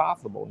business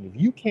profitable. And if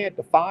you can't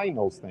define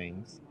those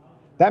things,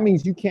 that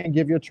means you can't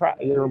give your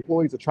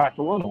employees a track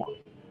to run on.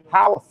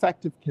 How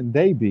effective can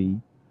they be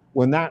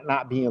when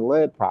not being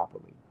led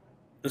properly?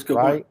 That's good,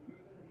 right?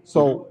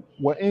 So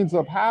what ends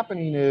up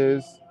happening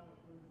is,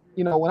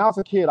 when I was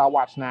a kid, I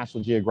watched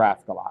National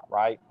Geographic a lot,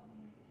 right?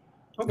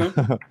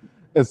 Okay.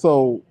 And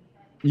so,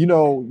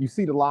 you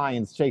see the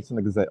lions chasing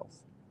the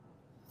gazelles.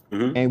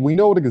 And we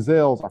know the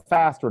gazelles are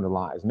faster than the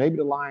lions. Maybe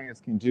the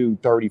lions can do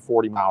 30,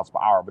 40 miles per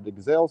hour, but the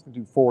gazelles can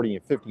do 40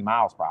 and 50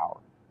 miles per hour.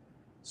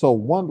 So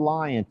one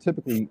lion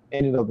typically,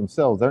 in and of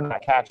themselves, they're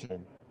not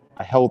catching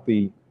a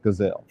healthy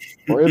gazelle,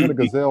 or even a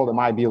gazelle that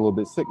might be a little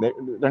bit sick.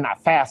 They're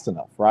not fast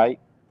enough, right?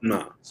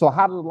 No. So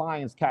how do the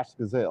lions catch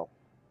the gazelle?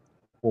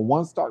 Well,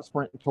 one starts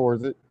sprinting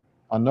towards it,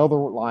 another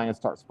lion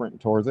starts sprinting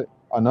towards it,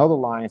 another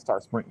lion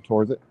starts sprinting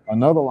towards it,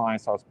 another lion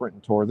starts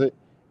sprinting towards it.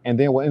 And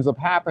then what ends up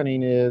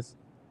happening is,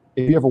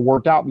 if you ever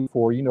worked out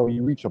before,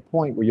 you reach a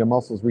point where your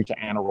muscles reach an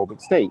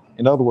anaerobic state.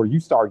 In other words, you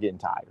start getting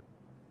tired.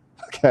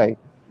 Okay.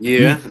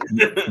 Yeah.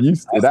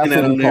 That's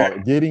what we call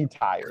it, getting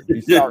tired.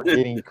 You start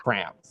getting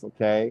cramps.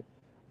 Okay.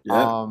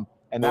 Yeah.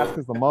 And that's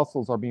because the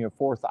muscles are being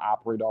forced to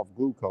operate off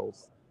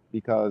glucose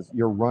because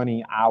you're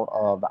running out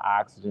of the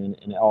oxygen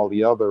and all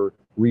the other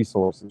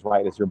resources,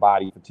 right, as your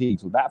body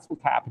fatigues. So that's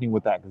what's happening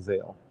with that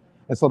gazelle.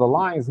 And so the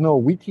lions know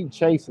we keep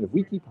chasing. If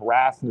we keep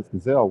harassing this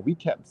gazelle, we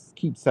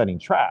keep setting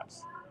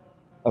traps.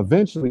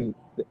 Eventually,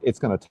 it's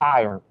going to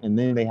tire, and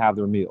then they have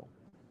their meal.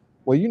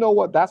 Well, you know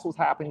what? That's what's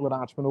happening with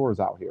entrepreneurs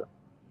out here.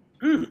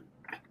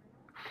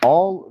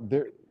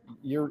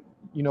 you're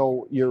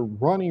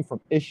running from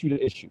issue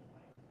to issue.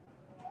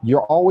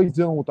 You're always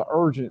dealing with the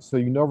urgent, so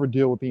you never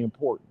deal with the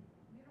important.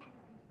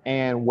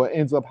 And what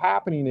ends up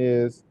happening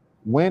is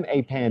when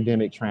a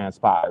pandemic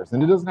transpires,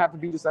 and it doesn't have to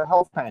be just a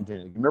health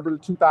pandemic. Remember the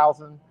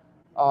 2000,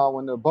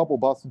 when the bubble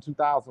bust in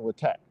 2000 with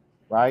tech,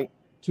 right?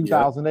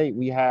 2008,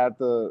 we had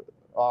the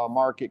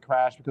market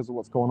crash because of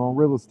what's going on in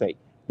real estate.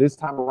 This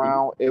time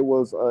around, it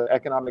was an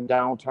economic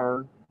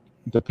downturn,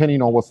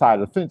 depending on what side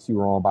of the fence you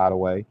were on, by the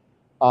way.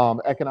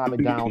 Economic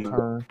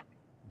downturn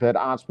that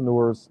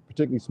entrepreneurs,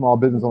 particularly small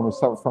business owners,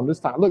 suffer from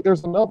this time. Look,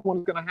 there's another one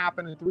that's going to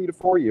happen in 3 to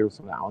 4 years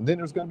from now, and then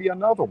there's going to be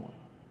another one.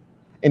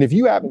 And if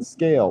you haven't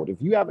scaled,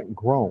 if you haven't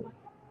grown,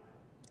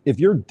 if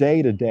you're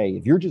day to day,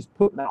 if you're just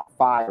putting out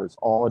fires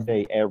all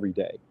day, every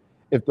day,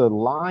 if the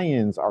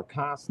lions are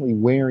constantly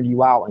wearing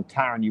you out and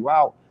tiring you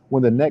out,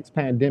 when the next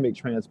pandemic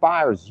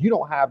transpires, you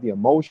don't have the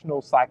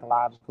emotional,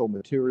 psychological,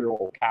 material,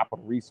 or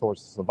capital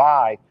resources to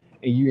survive,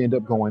 and you end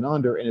up going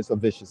under, and it's a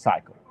vicious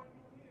cycle.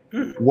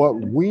 What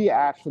we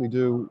actually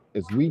do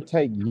is we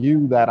take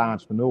you, that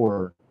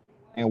entrepreneur,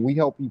 and we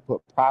help you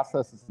put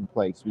processes in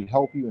place. We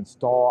help you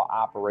install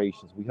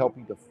operations. We help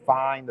you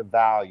define the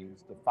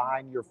values,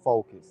 define your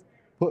focus,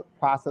 put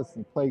processes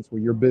in place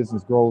where your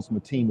business grows from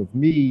a team of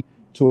me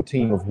to a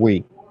team of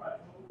we.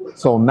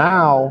 So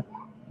now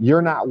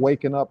you're not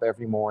waking up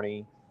every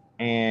morning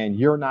and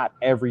you're not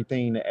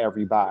everything to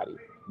everybody.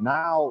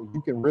 Now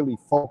you can really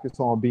focus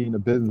on being a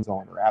business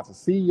owner. As a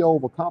CEO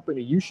of a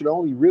company, you should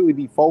only really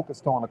be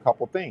focused on a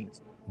couple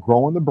things: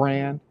 growing the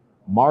brand,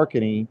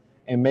 marketing,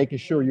 and making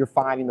sure you're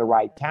finding the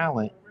right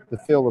talent to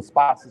fill the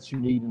spots that you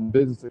need in the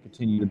business to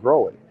continue to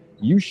grow it.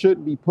 You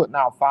shouldn't be putting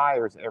out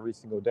fires every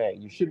single day.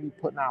 You shouldn't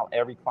be putting out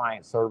every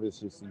client service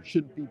issue. You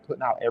shouldn't be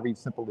putting out every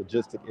simple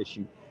logistic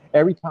issue.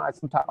 Every time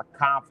some type of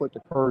conflict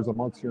occurs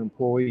amongst your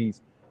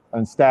employees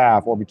and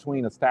staff, or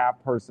between a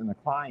staff person and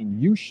a client,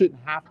 you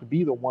shouldn't have to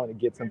be the one that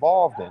gets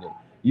involved in it.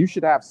 You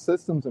should have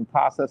systems and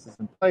processes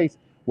in place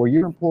where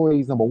your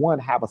employees, number one,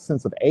 have a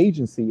sense of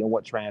agency in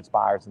what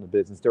transpires in the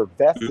business. They're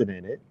vested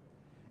in it.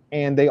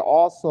 And they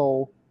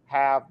also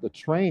have the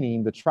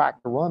training, the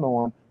track to run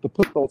on to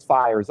put those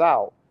fires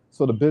out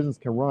so the business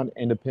can run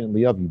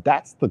independently of you.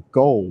 That's the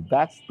goal.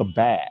 That's the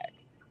bag,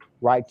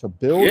 right? To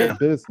build a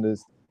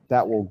business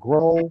that will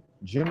grow,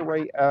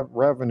 generate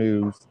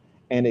revenues,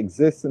 and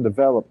exist and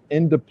develop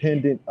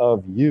independent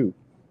of you.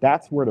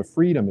 That's where the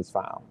freedom is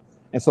found.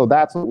 And so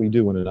that's what we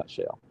do in a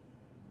nutshell.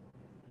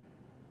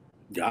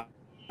 Yeah.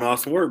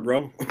 Awesome work,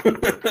 bro.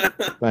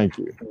 Thank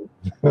you.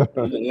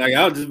 Like,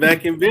 I was just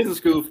back in business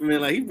school for me.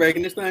 Like, he's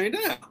breaking this thing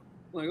down.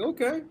 Like,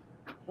 okay,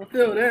 I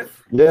feel that.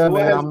 Yeah, so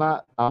man,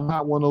 I'm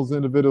not one of those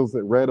individuals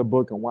that read a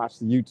book and watched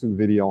the YouTube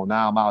video, and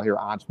now I'm out here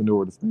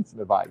entrepreneur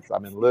dispensing advice.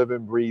 I've been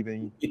living,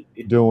 breathing,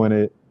 doing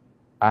it.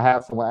 I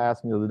had someone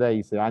ask me the other day,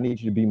 he said, I need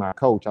you to be my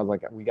coach. I was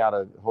like, we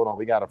gotta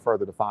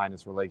further define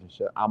this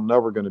relationship. I'm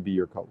never gonna be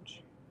your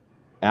coach.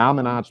 And I'm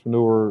an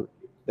entrepreneur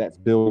that's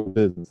building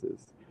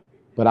businesses.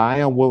 But I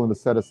am willing to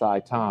set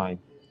aside time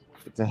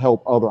to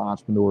help other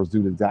entrepreneurs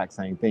do the exact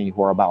same thing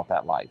who are about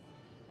that life.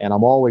 And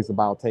I'm always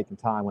about taking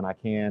time when I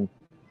can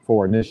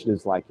for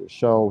initiatives like your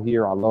show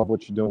here. I love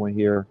what you're doing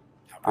here.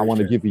 I want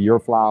to give you your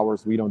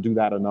flowers. We don't do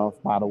that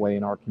enough, by the way,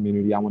 in our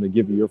community. I want to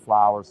give you your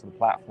flowers to the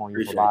platform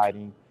you're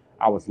providing.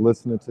 I was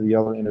listening to the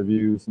other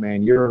interviews.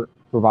 Man, you're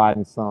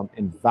providing some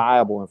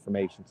invaluable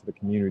information to the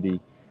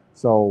community.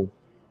 So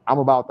I'm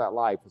about that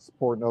life of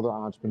supporting other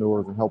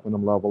entrepreneurs and helping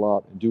them level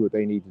up and do what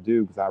they need to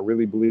do, because I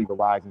really believe a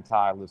rising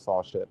tide lifts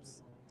all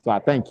ships. So I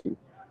thank you.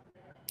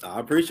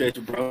 I appreciate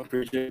you, bro. I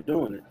appreciate you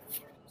doing it.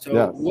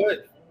 So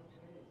what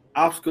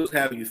obstacles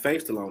have you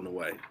faced along the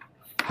way?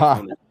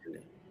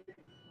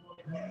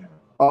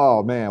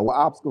 Oh, man. What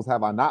obstacles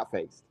have I not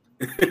faced?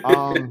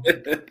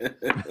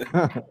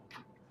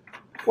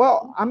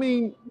 Well, I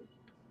mean,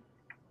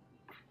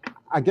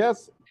 I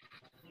guess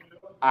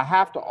I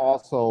have to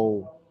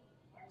also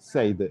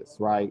say this,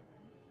 right?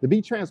 To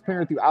be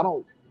transparent with you, I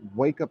don't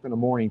wake up in the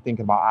morning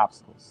thinking about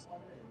obstacles.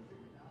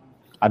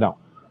 I don't.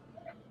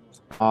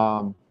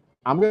 I'm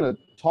going to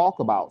talk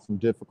about some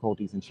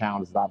difficulties and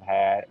challenges that I've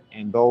had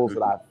and those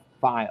that I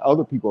find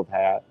other people have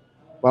had.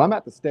 But I'm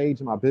at the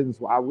stage in my business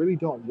where I really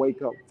don't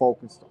wake up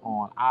focused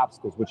on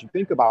obstacles. What you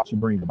think about, you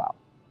bring about.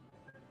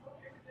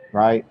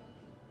 Right?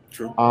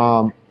 True.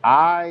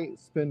 I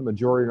spend the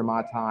majority of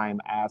my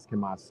time asking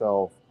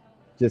myself,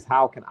 just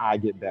how can I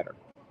get better?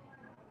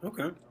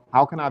 Okay.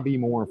 How can I be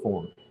more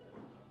informed?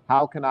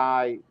 How can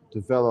I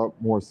develop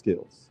more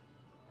skills?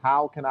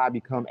 How can I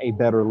become a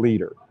better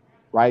leader?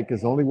 Right?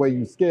 Because the only way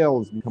you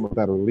scale is become a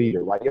better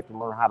leader, right? You have to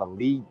learn how to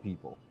lead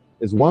people.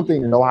 It's one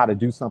thing to know how to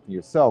do something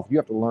yourself. You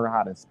have to learn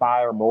how to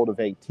inspire,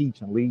 motivate,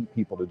 teach, and lead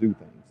people to do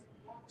things.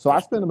 So I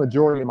spend the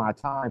majority of my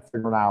time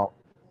figuring out,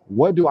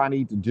 what do I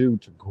need to do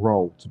to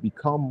grow, to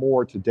become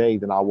more today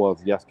than I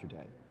was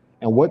yesterday?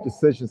 And what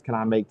decisions can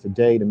I make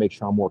today to make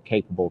sure I'm more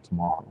capable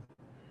tomorrow?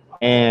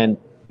 And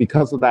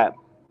because of that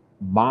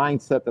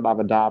mindset that I've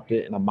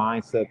adopted and a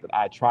mindset that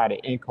I try to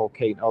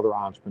inculcate in other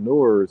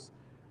entrepreneurs,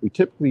 we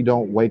typically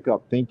don't wake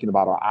up thinking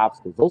about our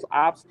obstacles. Those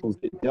obstacles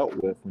get dealt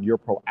with when you're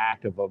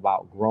proactive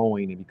about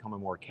growing and becoming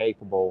more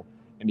capable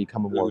and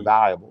becoming more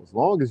valuable. As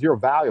long as you're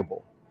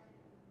valuable,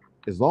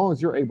 as long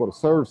as you're able to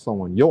serve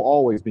someone, you'll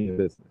always be in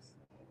business.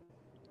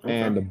 Okay.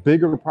 And the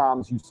bigger the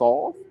problems you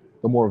solve,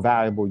 the more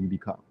valuable you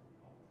become.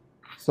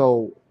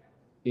 So,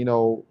 you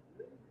know,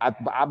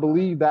 I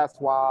believe that's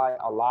why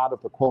a lot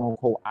of the quote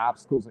unquote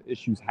obstacles and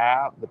issues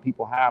that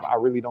people have, I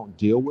really don't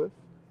deal with.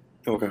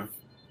 Okay.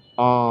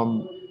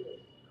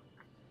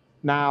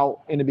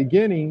 Now, in the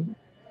beginning,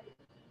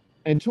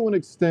 and to an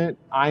extent,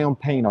 I am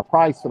paying a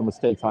price for the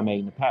mistakes I made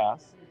in the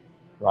past,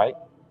 right?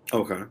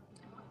 Okay.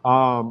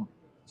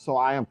 So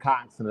I am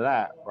cognizant of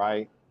that,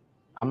 right?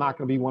 I'm not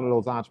going to be one of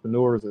those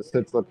entrepreneurs that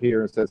sits up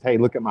here and says, "Hey,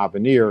 look at my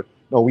veneer."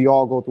 No, we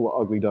all go through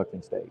an ugly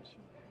duckling stage,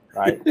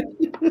 right?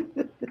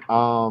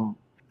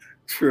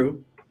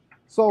 True.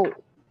 So,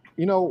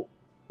 you know,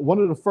 one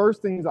of the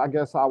first things I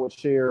guess I would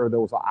share that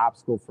was an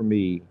obstacle for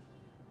me,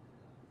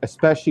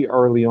 especially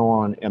early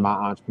on in my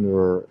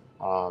entrepreneur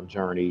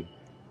journey,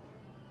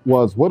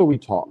 was what are we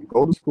taught?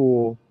 Go to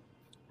school,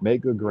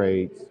 make good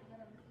grades,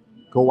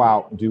 go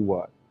out and do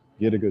what?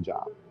 Get a good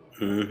job.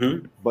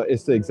 Mm-hmm. But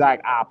it's the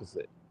exact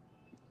opposite.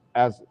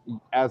 As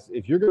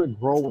if you're going to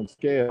grow and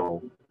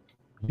scale,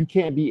 you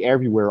can't be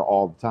everywhere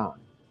all the time,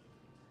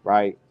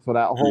 right? So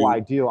that whole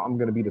ideal, I'm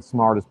going to be the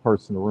smartest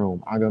person in the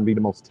room. I'm going to be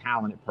the most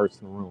talented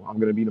person in the room. I'm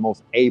going to be the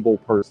most able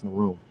person in the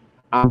room.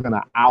 I'm going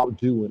to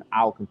outdo and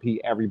outcompete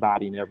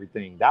everybody and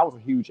everything. That was a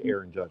huge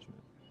error in judgment.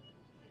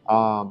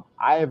 I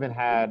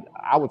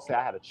would say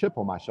I had a chip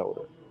on my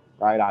shoulder,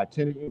 right? I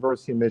attended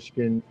University of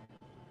Michigan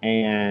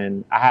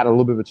and I had a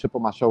little bit of a chip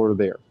on my shoulder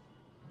there,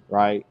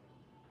 right?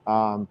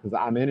 Because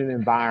I'm in an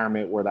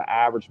environment where the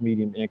average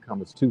median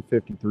income is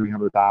 $250,000,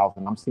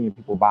 $300,000. I'm seeing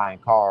people buying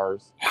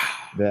cars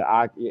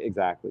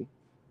exactly,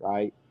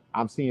 right?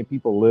 I'm seeing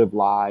people live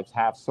lives,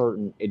 have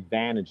certain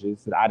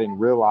advantages that I didn't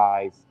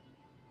realize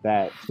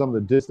that some of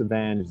the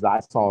disadvantages I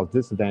saw as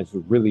disadvantages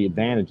were really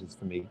advantages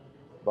for me.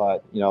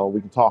 But, you know,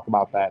 we can talk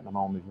about that in a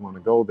moment if you want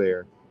to go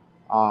there.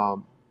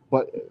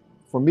 But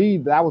for me,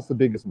 that was the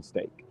biggest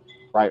mistake,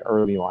 right?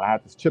 Early on, I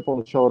had this chip on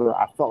the shoulder.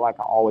 I felt like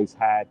I always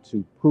had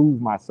to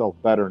prove myself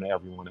better than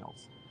everyone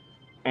else.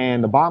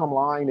 And the bottom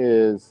line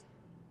is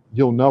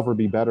you'll never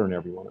be better than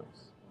everyone else.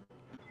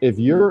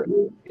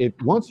 If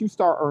once you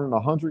start earning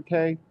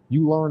 100K,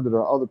 you learn that there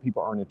are other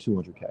people earning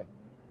 200K.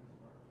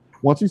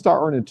 Once you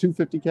start earning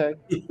 250K,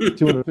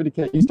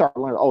 250K, you start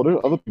learning, oh, there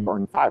are other people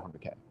earning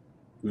 500K.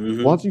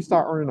 Mm-hmm. Once you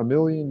start earning $1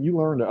 million, you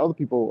learn that other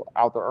people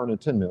out there earning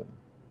 10 million,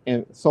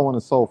 and so on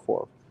and so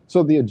forth.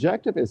 So the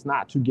objective is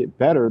not to get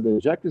better. The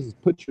objective is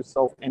put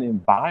yourself in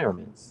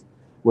environments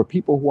where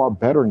people who are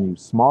better than you,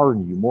 smarter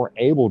than you, more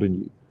able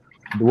than you,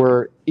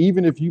 where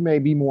even if you may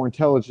be more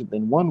intelligent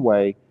than one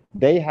way,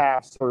 they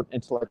have certain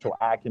intellectual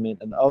acumen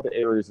in other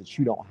areas that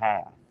you don't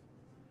have.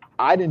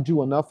 I didn't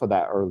do enough of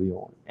that early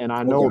on, and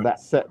I know that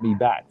set me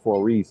back for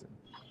a reason,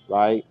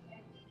 right?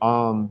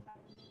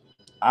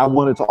 I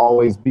wanted to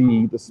always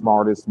be the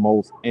smartest,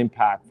 most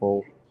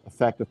impactful,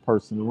 effective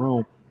person in the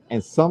room.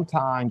 And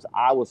sometimes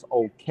I was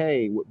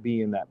okay with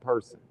being that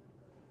person.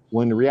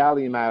 When the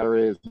reality of the matter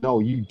is, no,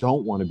 you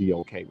don't want to be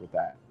okay with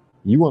that.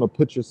 You want to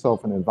put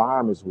yourself in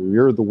environments where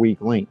you're the weak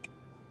link.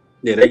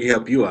 Yeah, they can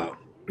help you out.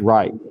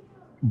 Right.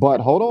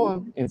 But hold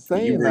on. In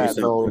saying that,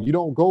 though, you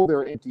don't go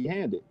there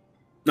empty-handed.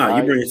 No,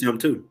 right? You bring something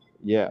too.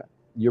 Yeah.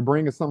 You're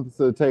bringing something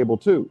to the table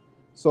too.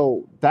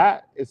 So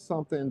that is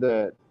something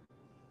that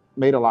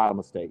made a lot of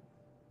mistakes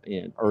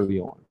in early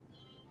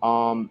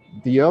on.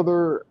 The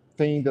other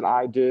thing that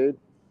I did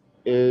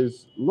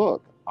is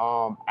look,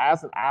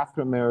 as an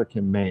African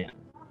American man,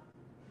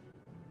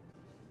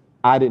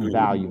 I didn't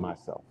value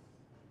myself.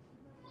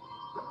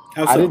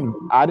 How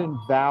so? I didn't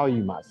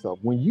value myself.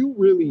 When you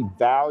really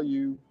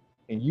value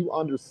and you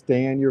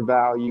understand your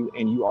value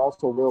and you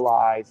also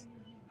realize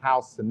how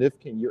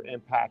significant your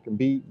impact can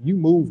be, you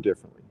move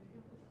differently.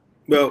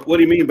 Well, what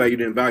do you mean by you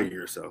didn't value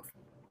yourself?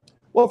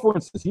 Well, for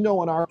instance, you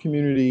know, in our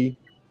community,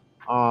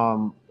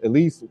 at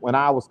least when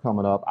I was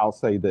coming up, I'll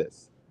say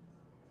this.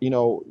 You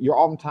know, you're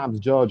oftentimes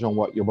judged on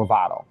what? Your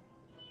bravado.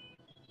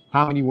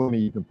 How many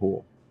women you can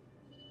pull.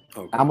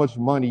 Okay. How much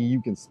money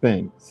you can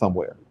spend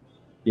somewhere.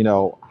 You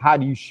know, how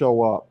do you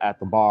show up at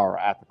the bar or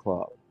at the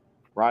club,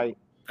 right?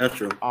 That's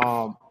true.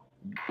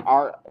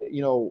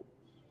 You know,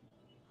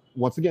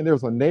 once again,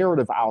 there's a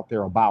narrative out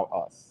there about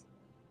us,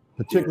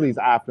 particularly as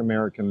African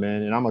American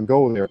men, and I'm gonna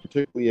go there,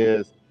 particularly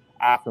as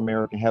African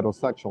American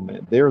heterosexual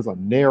men. There's a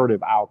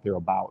narrative out there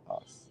about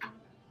us,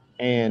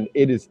 and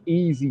it is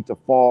easy to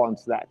fall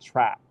into that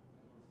trap,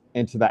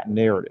 into that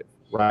narrative,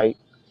 right?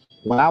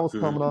 When I was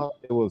coming up,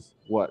 it was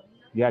what?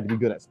 You had to be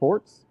good at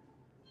sports,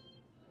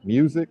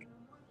 music,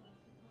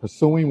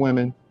 pursuing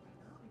women,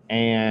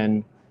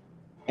 and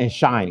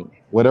shining,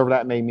 whatever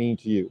that may mean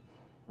to you,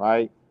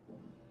 right?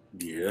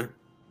 Yeah.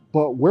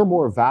 But we're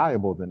more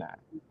valuable than that.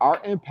 Our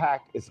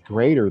impact is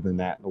greater than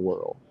that in the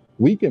world.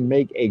 We can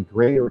make a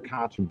greater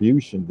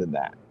contribution than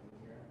that.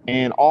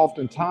 And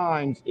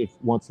oftentimes, if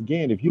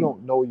you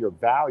don't know your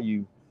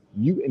value,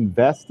 you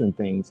invest in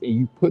things and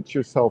you put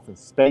yourself in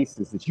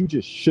spaces that you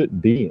just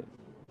shouldn't be in.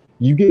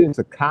 You get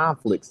into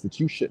conflicts that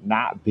you should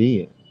not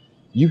be in.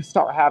 You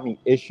start having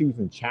issues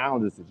and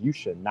challenges that you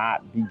should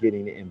not be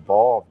getting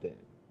involved in,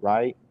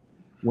 right?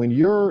 When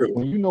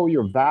you know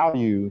your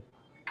value,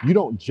 you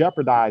don't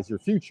jeopardize your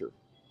future.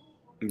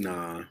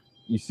 Nah.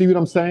 You see what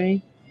I'm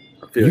saying?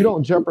 You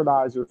don't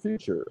jeopardize your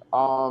future.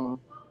 I'm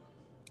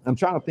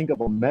trying to think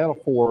of a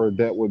metaphor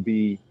that would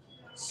be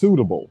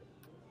suitable.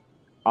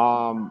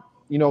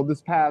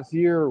 This past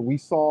year we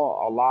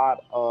saw a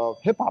lot of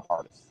hip hop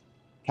artists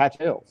catch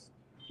L's,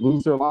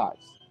 lose their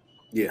lives.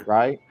 Yeah.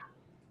 Right?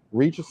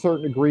 Reach a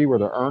certain degree where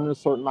they're earning a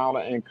certain amount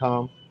of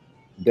income.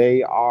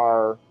 They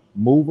are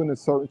moving a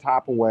certain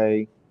type of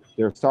way.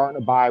 They're starting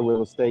to buy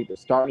real estate. They're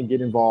starting to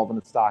get involved in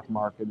the stock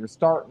market. They're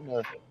starting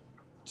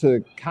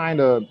to kind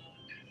of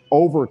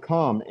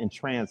overcome and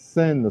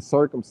transcend the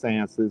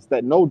circumstances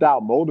that no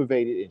doubt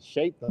motivated and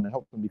shaped them and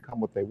helped them become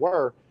what they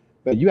were.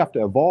 But you have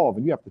to evolve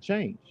and you have to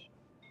change.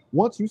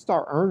 Once you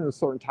start earning a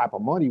certain type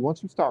of money,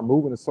 once you start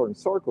moving in certain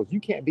circles, you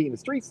can't be in the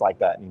streets like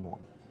that anymore.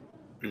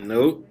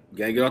 Nope.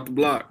 Gotta get off the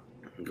block.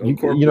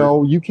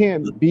 You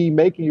can't be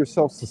making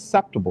yourself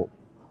susceptible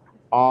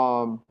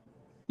to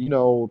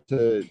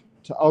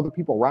other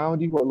people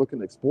around you who are looking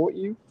to exploit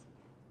you,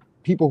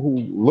 people who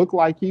look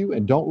like you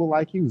and don't look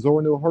like you.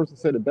 Zora Neale Hurston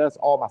said it best: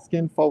 all my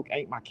skin folk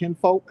ain't my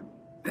kinfolk.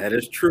 That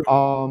is true.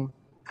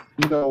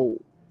 Dealing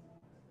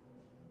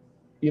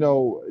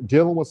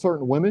with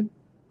certain women,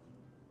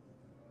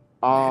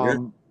 that's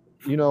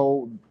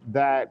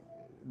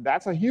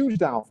a huge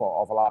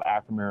downfall of a lot of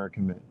African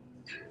American men.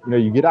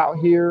 You get out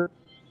here,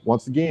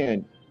 once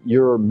again,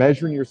 you're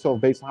measuring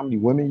yourself based on how many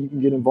women you can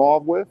get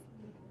involved with.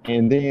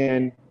 And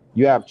then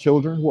you have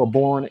children who are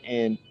born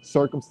in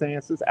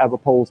circumstances as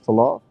opposed to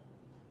love.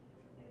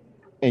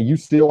 And you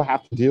still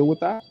have to deal with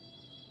that.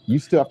 You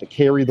still have to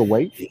carry the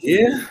weight.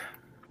 Yeah.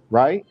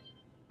 Right?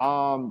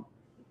 I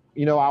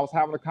was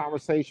having a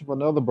conversation with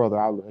another brother,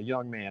 a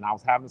young man. I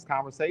was having this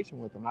conversation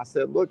with him. I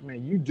said, look,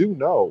 man, you do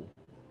know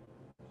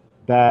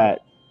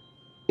that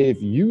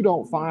if you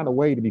don't find a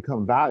way to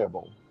become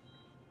valuable,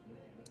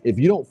 if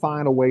you don't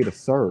find a way to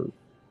serve,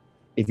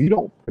 if you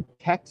don't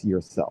protect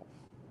yourself,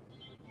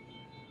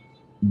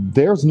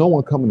 there's no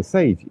one coming to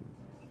save you.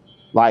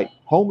 Like,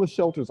 homeless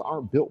shelters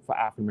aren't built for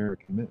African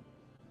American men.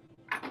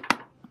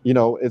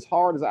 It's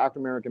hard as an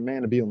African American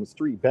man to be on the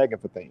street begging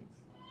for things,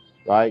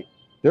 right?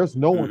 There's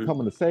no one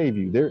coming to save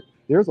you.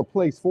 There's a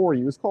place for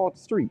you. It's called the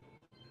street,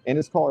 and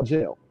it's called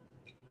jail.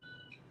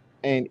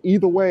 And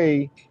either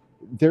way,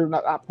 they're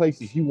not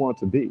places you want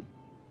to be.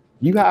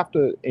 You have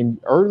to,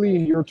 early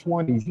in your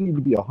 20s, you need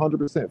to be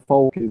 100%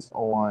 focused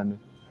on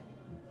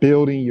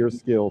building your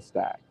skill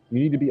stack. You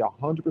need to be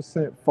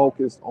 100%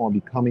 focused on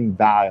becoming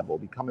valuable,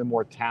 becoming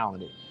more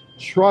talented.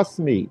 Trust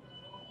me,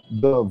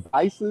 the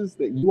vices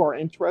that you are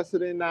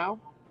interested in now,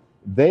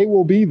 they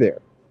will be there.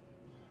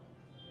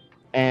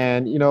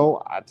 And,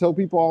 I tell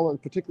people,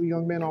 particularly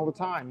young men, all the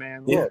time,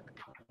 man, look,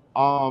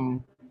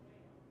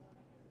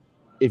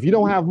 if you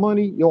don't have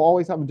money, you'll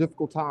always have a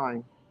difficult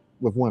time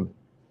with women.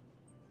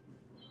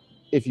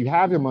 If you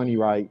have your money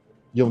right,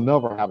 you'll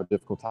never have a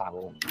difficult time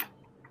with women.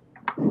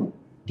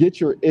 Get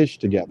your ish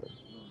together,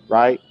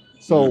 right?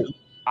 So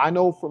I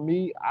know for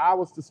me, I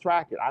was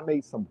distracted. I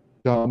made some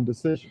dumb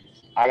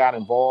decisions. I got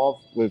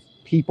involved with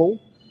people,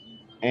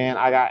 and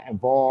I got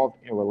involved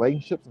in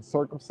relationships and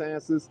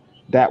circumstances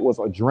that was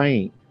a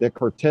drain, that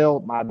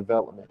curtailed my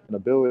development and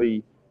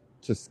ability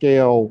to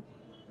scale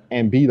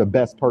and be the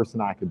best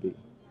person I could be,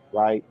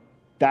 right?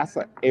 That's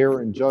an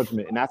error in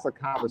judgment, and that's a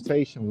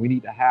conversation we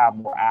need to have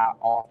more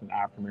often in the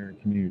African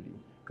American community,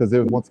 because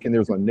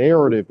there's a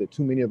narrative that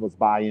too many of us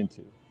buy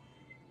into.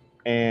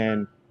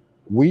 And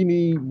we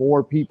need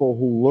more people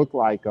who look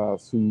like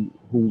us,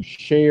 who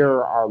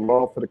share our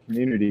love for the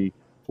community,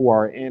 who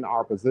are in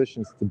our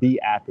positions to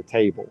be at the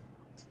table.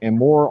 And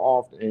more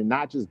often, and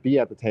not just be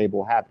at the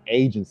table, have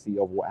agency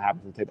over what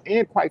happens at the table.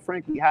 And quite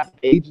frankly, have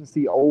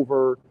agency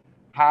over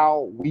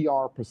how we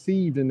are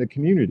perceived in the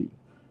community,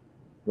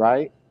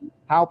 right?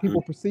 How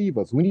people perceive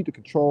us. We need to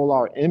control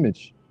our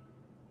image.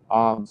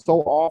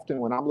 So often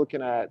when I'm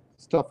looking at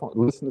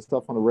listening to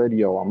stuff on the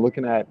radio, I'm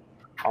looking at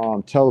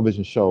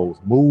television shows,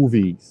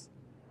 movies,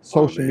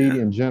 social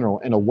media in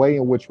general, and the way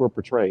in which we're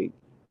portrayed.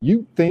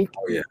 You think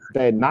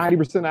that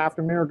 90% of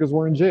African Americans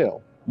were in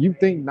jail. You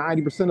think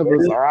 90% of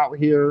us are out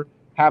here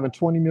having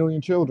 20 million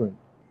children.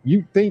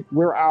 You think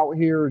we're out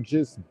here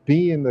just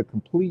being the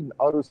complete and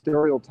utter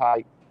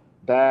stereotype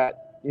that,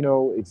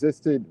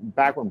 existed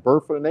back when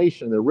Birth of the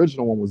Nation, the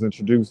original one, was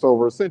introduced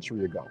over a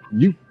century ago.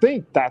 You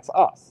think that's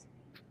us,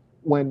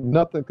 when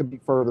nothing could be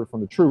further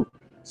from the truth.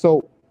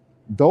 So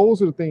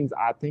those are the things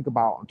I think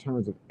about in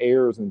terms of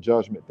errors in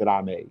judgment that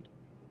I made.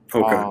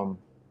 Okay.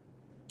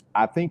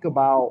 I think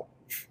about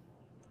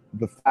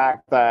the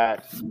fact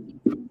that,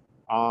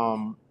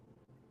 and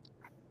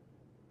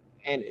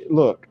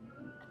look,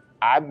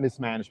 I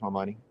mismanaged my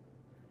money.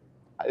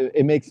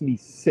 It makes me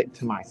sick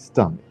to my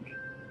stomach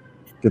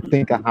to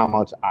think of how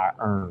much I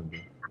earned.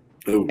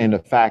 And the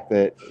fact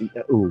that,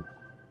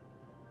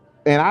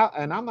 And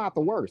I'm not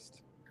the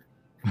worst,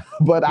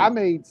 but I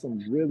made some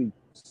really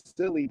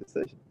silly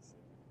decisions.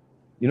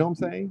 You know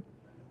what I'm saying?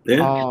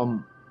 Yeah.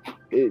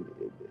 It,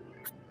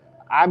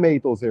 I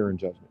made those error in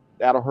judgment.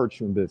 That'll hurt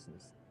you in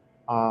business.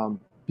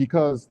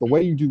 Because the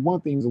way you do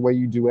one thing is the way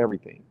you do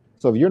everything.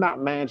 So if you're not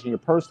managing your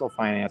personal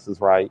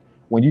finances right,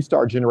 when you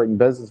start generating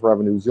business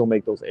revenues, you'll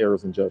make those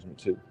errors in judgment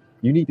too.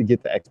 You need to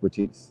get the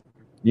expertise.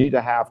 You need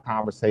to have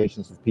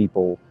conversations with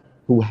people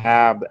who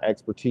have the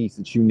expertise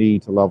that you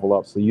need to level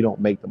up so you don't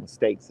make the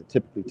mistakes that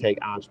typically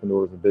take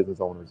entrepreneurs and business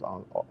owners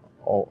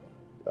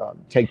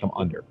take them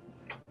under.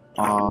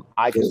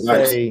 I can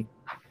say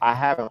I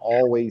haven't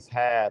always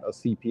had a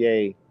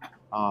CPA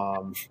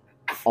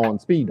on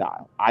speed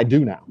dial. I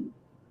do now.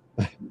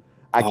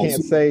 I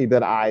can't say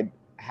that I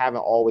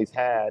haven't always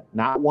had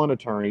not one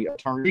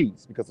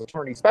attorneys, because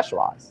attorneys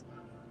specialize.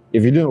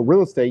 If you're dealing with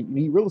real estate, you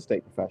need real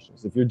estate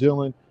professionals. If you're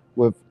dealing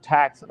with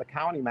tax and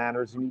accounting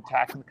matters, you need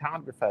tax and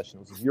accounting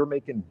professionals. If you're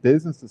making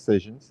business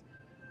decisions,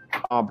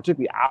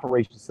 particularly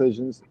operation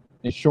decisions,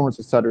 insurance,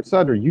 et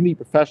cetera, you need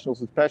professionals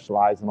who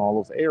specialize in all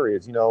those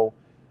areas. You know,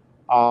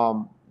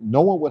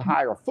 no one would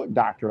hire a foot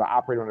doctor to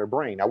operate on their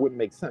brain. That wouldn't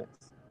make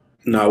sense.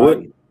 No, it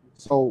wouldn't.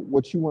 So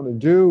what you want to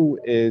do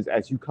is,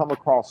 as you come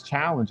across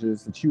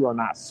challenges that you are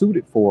not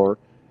suited for,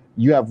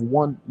 you have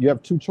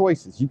two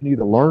choices. You can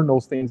either learn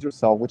those things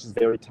yourself, which is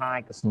very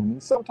time consuming.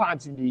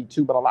 Sometimes you need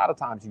to, but a lot of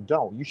times you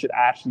don't. You should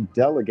actually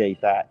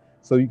delegate that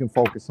so you can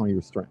focus on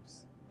your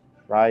strengths,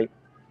 right?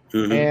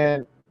 Mm-hmm.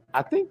 And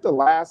I think the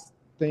last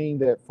thing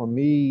that for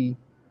me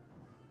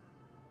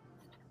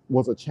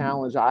was a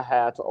challenge I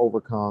had to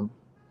overcome,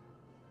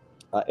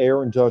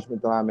 error in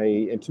judgment that I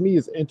made, and to me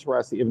it's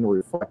interesting even to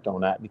reflect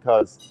on that,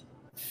 because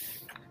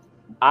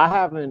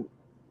I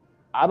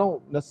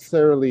don't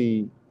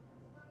necessarily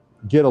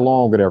get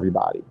along with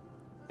everybody.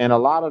 And a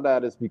lot of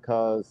that is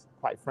because,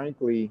 quite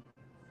frankly,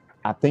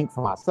 I think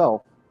for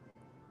myself,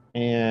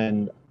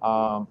 and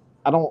I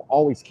don't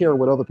always care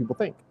what other people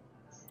think.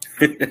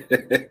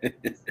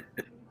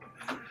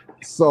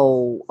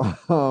 So,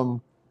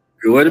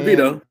 good way to be,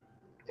 though.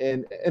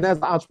 And as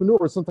an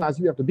entrepreneur, sometimes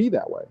you have to be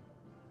that way,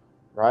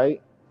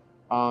 right?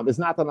 It's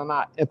not that I'm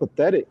not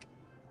empathetic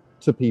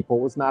to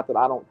people. It's not that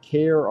I don't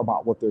care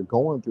about what they're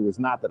going through. It's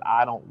not that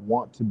I don't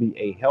want to be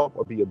a help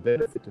or be a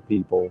benefit to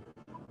people.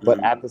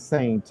 But at the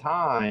same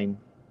time,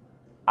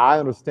 I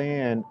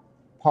understand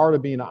part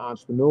of being an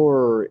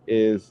entrepreneur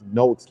is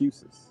no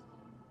excuses.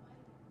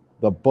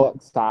 The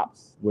buck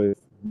stops with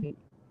me,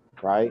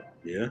 right?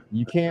 Yeah.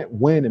 You can't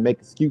win and make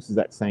excuses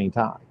at the same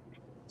time.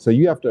 So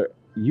you have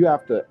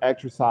to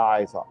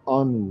exercise an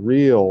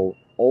unreal,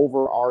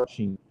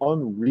 overarching,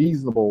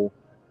 unreasonable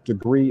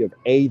degree of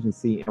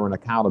agency and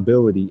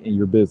accountability in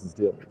your business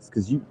dealings,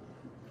 because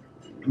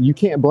you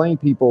can't blame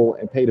people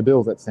and pay the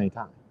bills at the same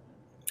time.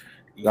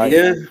 Right?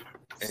 Yeah.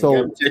 So you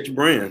gotta protect your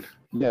brand.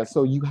 Yeah.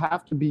 So you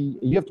have to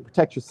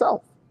protect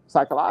yourself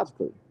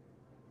psychologically,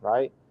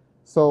 right?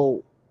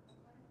 So,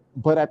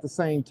 but at the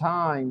same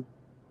time,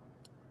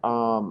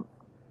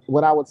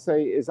 what I would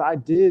say is I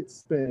did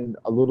spend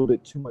a little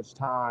bit too much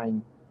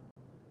time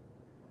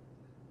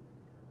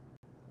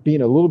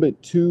being a little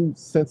bit too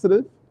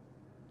sensitive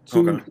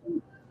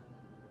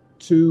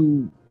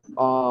to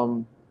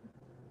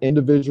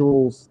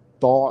individuals'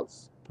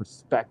 thoughts,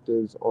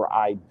 perspectives, or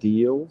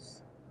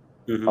ideals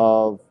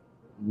of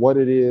what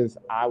it is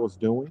I was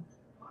doing.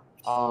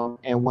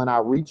 And when I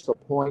reached a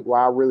point where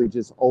I really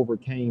just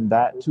overcame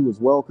that too as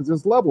well, because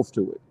there's levels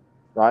to it,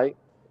 right?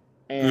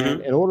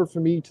 And in order for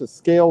me to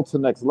scale to the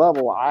next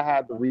level, I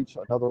had to reach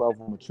another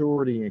level of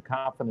maturity and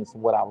confidence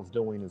in what I was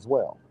doing as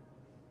well.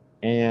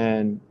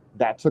 And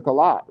that took a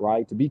lot,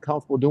 right? To be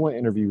comfortable doing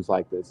interviews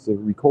like this, to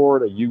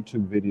record a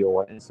YouTube video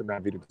or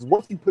Instagram video. Because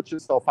once you put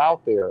yourself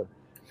out there,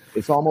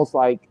 it's almost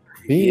like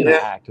being an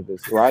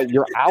activist, right?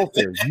 You're out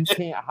there. You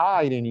can't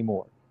hide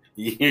anymore.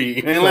 You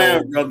ain't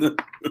lying, brother.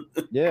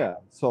 Yeah.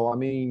 So, I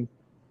mean,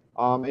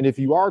 and if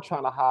you are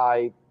trying to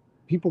hide,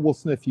 people will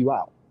sniff you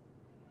out,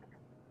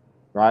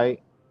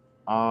 right?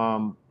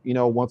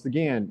 Once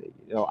again,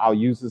 I'll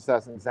use this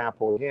as an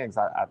example again, because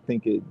I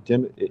think it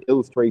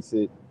illustrates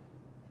it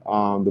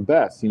the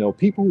best.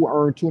 People who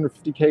earn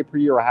 $250K per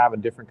year are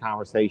having different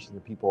conversations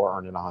than people who are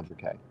earning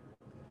 100K.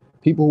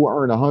 People who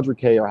earn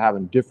 100K are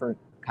having different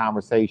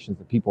conversations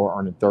than people who are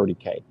earning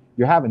 30K.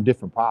 You're having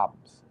different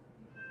problems.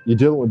 You're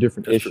dealing with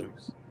different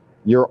issues.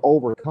 You're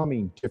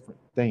overcoming different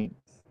things.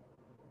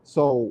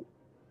 So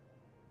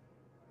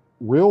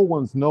real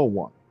ones know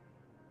one,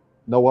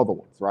 no other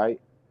ones, right?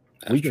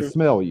 We can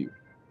smell you.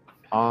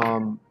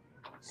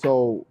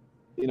 So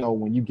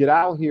when you get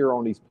out here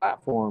on these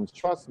platforms,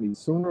 trust me,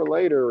 sooner or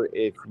later,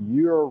 if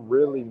you're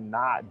really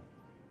not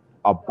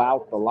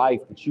about the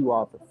life that you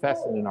are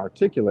professing and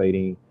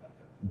articulating,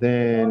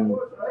 then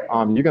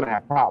you're going to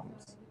have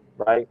problems,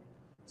 right?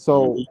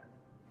 So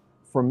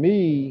for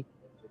me,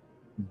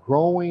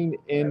 growing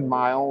in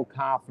my own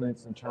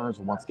confidence in terms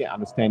of, once again,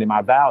 understanding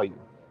my value,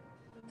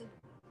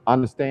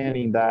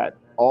 understanding that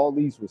all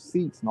these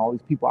receipts and all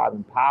these people I've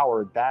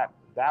empowered, that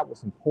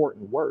was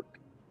important work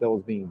that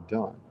was being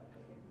done.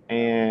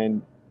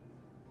 And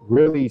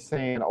really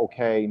saying,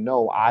 okay,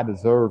 no, I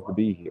deserve to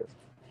be here.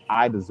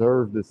 I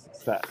deserve this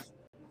success.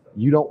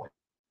 You don't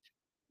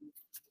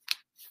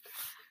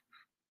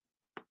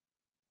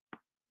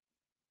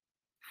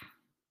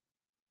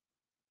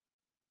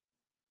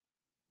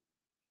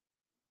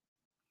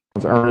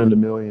earning $1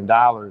 million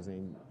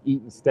and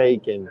eating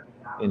steak and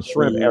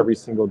shrimp every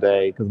single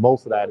day, because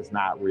most of that is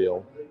not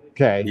real.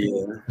 Okay.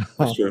 Yeah,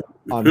 that's true.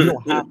 You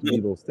don't have to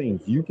be those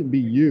things. You can be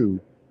you,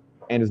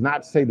 and it's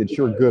not to say that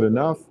you're good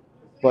enough,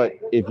 but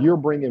if you're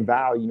bringing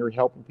value and you're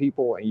helping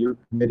people and you're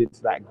committed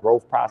to that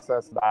growth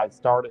process that I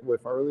started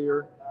with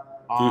earlier,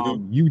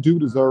 you do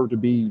deserve to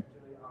be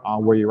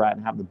where you're at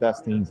and have the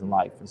best things in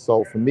life. And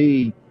so for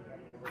me,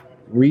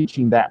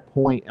 reaching that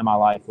point in my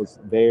life was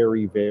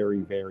very, very,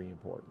 very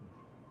important.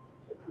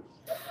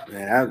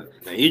 Man,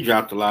 you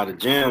dropped a lot of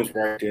gems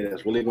right there.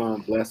 That's really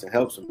going to bless and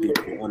help some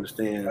people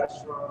understand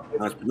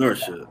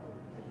entrepreneurship.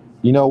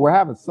 You know, we're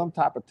having some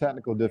type of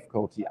technical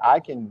difficulty. I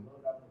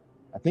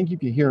think you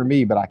can hear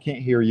me, but I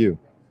can't hear you.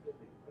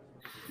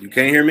 You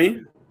can't hear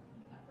me?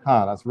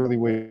 Huh, that's really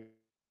weird.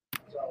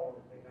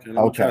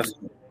 Okay.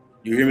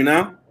 You hear me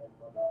now?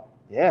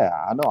 Yeah,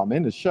 I know I'm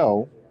in the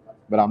show,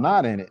 but I'm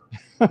not in it.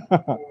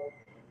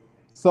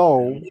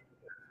 So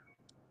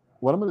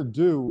what I'm going to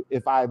do,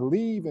 if I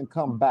leave and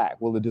come back,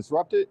 will it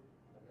disrupt it?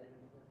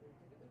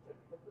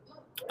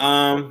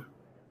 You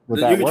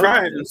can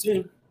try it and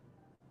see.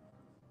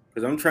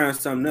 Because I'm trying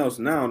something else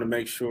now to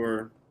make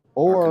sure.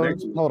 Or,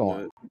 hold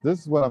on.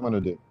 This is what I'm going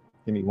to do.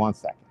 Give me 1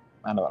 second.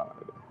 I know what I'm going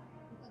to do.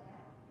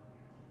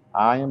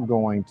 I am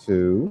going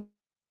to.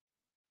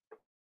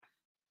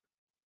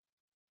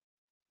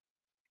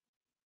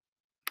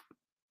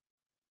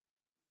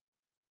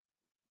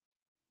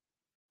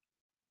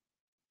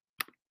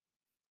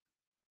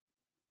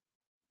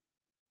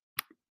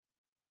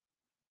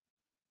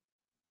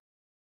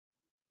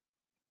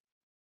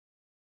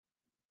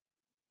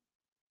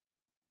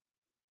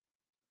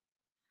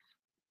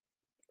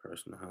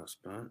 Personal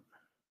hotspot.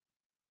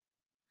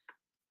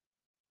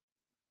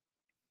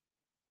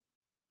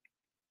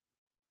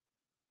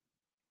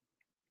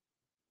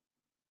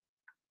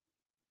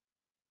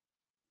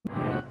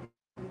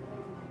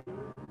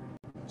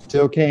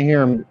 Still can't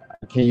hear him.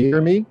 Can you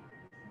hear me?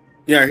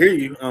 Yeah, I hear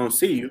you. I don't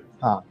see you.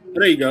 Huh.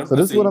 There you go. So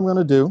this is what I'm going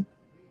to do.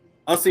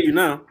 I'll see you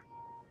now.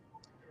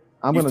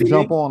 I'm going to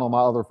jump on my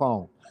other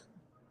phone.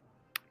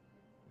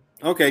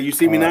 Okay, you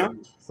see me now?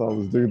 So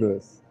let's do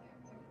this.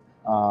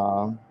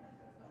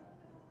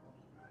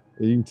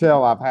 You can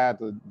tell I've had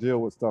to deal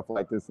with stuff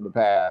like this in the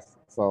past,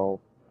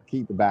 so I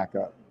keep the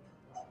backup.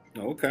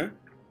 Okay.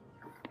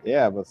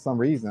 Yeah, but for some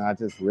reason I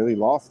just really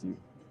lost you.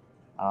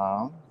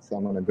 So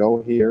I'm going to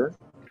go here.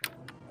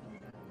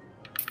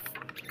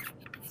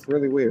 It's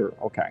really weird.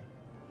 Okay.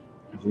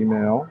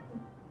 Gmail.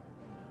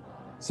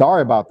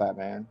 Sorry about that,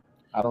 man.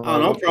 I don't know.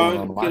 Oh, no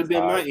problem. Could have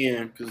been my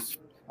end because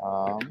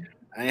I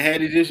ain't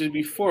had these issues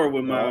before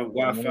with my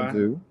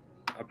Wi-Fi.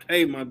 I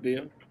paid my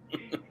bill.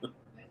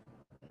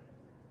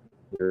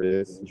 Here it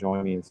is.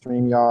 Join me in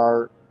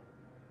StreamYard.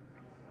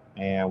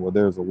 And where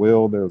there's a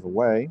will, there's a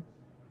way.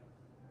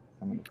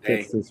 I'm going to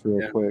fix this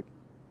real quick.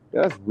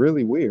 Yeah, that's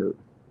really weird.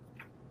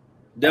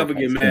 Devil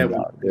get mad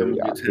when there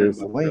we are. Here's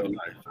the link.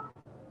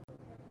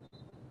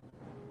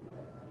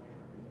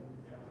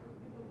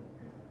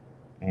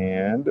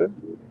 And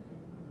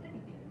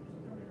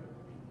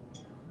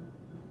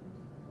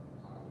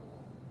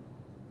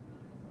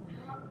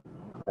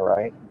all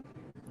right.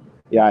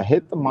 Yeah, I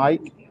hit the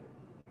mic.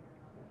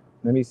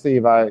 Let me see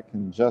if I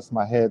can adjust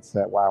my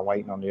headset while I'm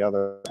waiting on the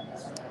other.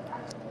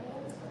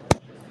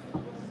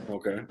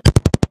 Okay.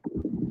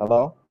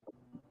 Hello?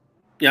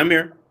 Yeah, I'm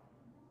here.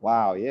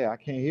 Wow, yeah, I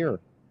can't hear.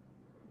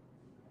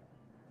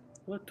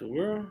 What the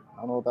world? I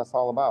don't know what that's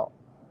all about.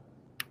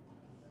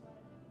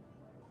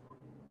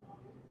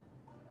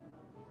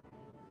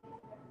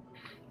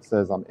 It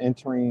says I'm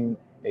entering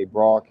a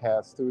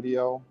broadcast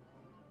studio.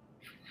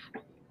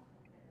 It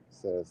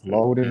says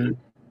loading.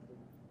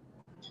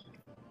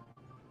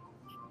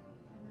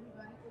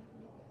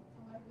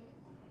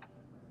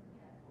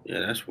 Yeah,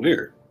 that's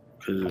weird.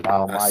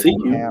 I see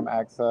you. Cam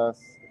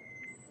access.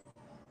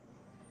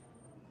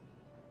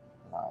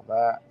 Allow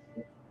that.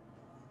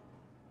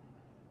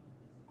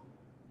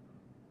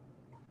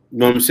 You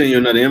want me to send you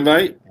another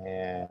invite?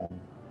 And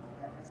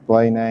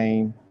display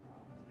name.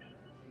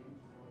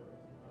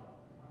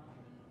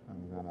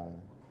 I'm gonna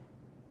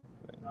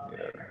put in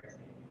here.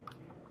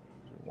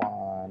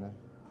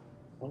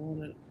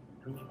 Juwan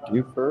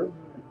Buford.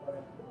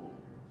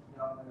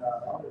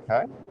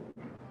 Okay.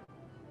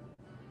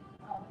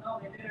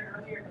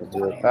 Let's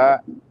do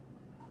that.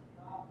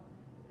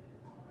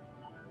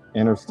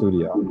 Enter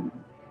studio.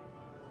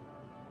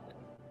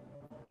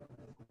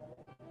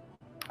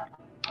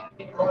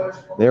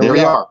 There we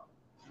are.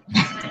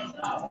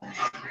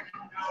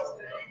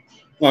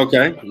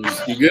 Okay.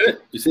 You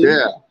good? You see?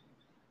 Yeah.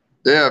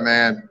 Yeah,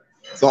 man.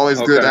 It's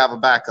always good to have a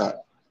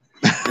backup.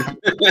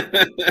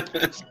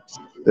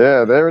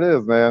 Yeah, there it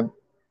is, man.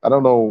 I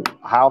don't know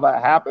how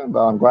that happened,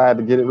 but I'm glad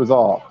to get it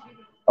resolved.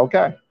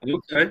 Okay.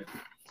 Okay.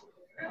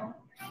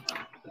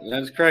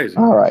 That's crazy.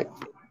 All right.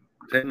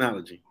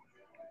 Technology.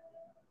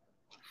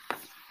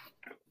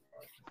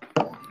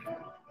 All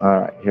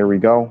right, here we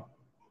go.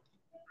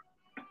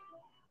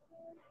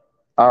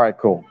 All right,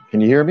 cool.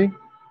 Can you hear me?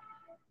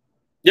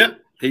 Yep.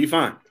 Hear you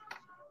fine.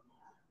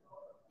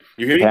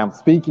 You hear me? Okay, I'm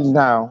speaking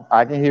now.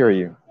 I can hear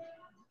you.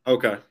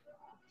 Okay.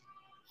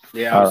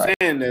 Yeah, I was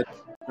saying that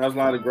there's a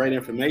lot of great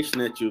information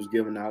that you was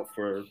giving out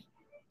for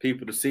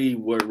people to see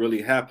what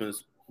really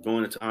happens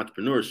going into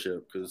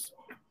entrepreneurship, because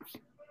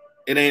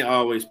it ain't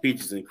always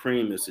peaches and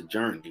cream. It's a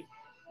journey,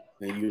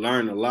 and you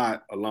learn a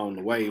lot along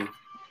the way.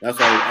 That's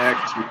why we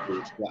ask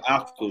people the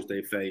obstacles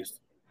they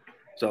face,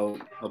 so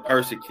a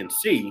person can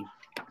see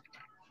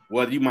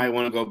whether you might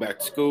want to go back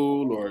to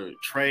school or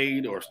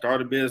trade or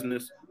start a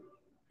business.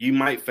 You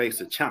might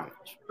face a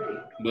challenge,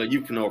 but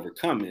you can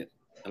overcome it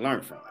and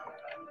learn from it.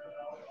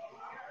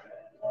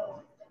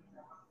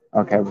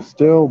 Okay, we're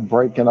still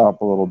breaking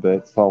up a little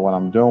bit. So what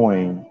I'm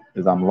doing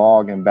is I'm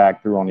logging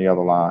back through on the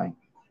other line.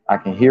 I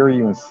can hear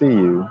you and see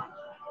you,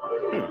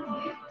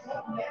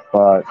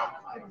 but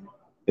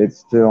it's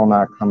still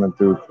not coming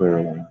through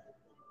clearly.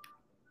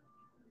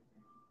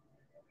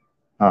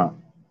 Huh.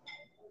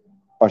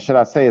 Or should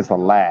I say it's a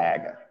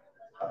lag?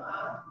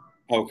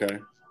 Okay.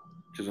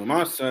 Because on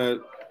my side,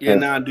 yeah,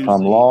 now I do so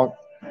see.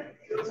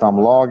 So I'm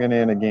logging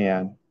in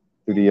again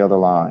through the other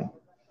line.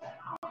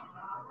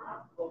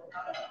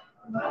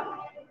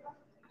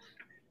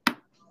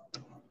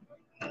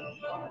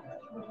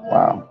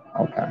 Wow.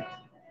 Okay.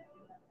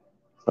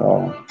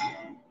 So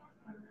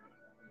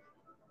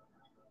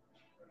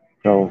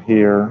go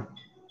here.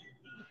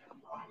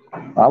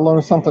 I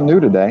learned something new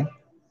today.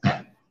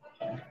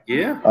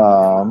 Yeah.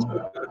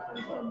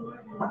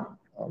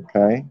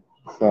 Okay.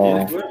 So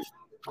yeah,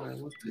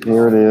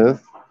 here it is.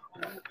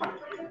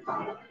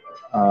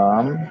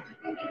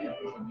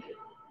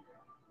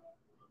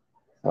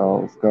 So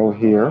let's go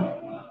here.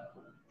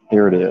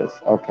 Here it is.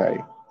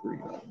 Okay.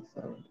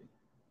 370.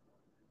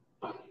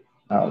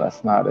 No,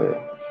 that's not it.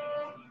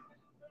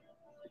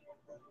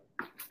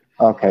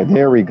 Okay,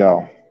 there we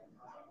go.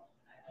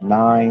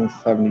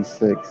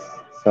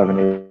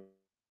 976.78.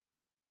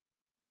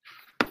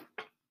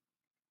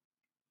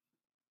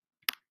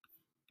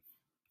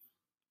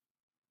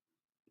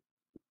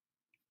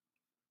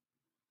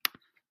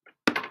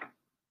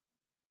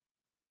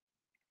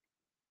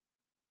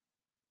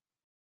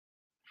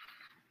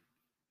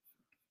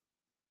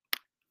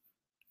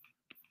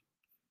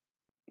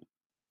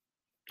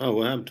 Oh,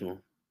 what happened to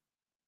him?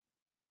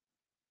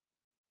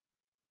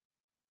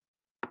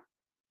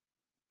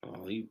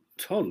 Oh, he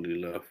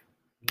totally left.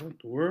 What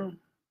the world?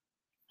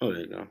 Oh,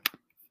 there you go.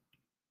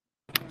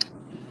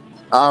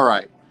 All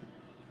right.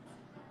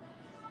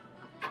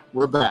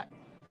 We're back.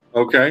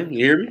 Okay,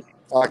 you hear me?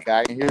 Okay,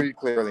 I can hear you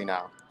clearly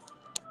now.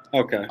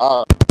 Okay.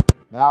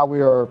 Now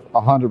we are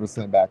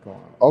 100% back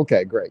on.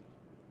 Okay, great.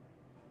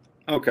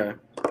 Okay.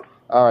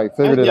 All right,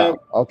 figured it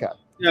out. Okay.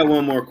 Yeah,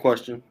 one more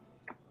question.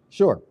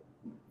 Sure.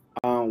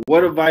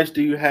 What advice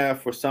do you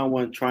have for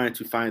someone trying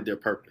to find their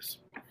purpose?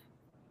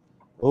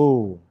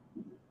 Oh,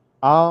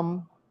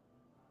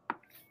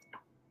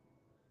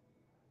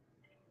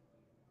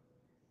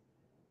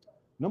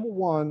 number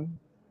one,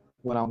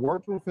 when I'm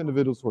working with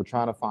individuals who are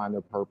trying to find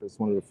their purpose,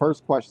 one of the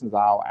first questions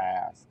I'll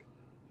ask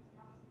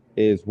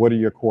is, what are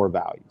your core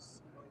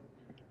values?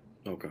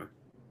 Okay.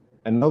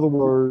 In other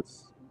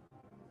words,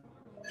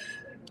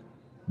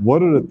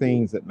 what are the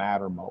things that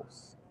matter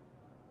most?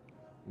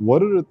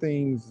 What are the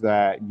things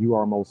that you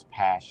are most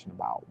passionate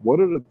about? What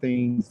are the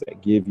things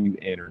that give you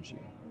energy?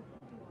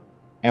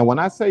 And when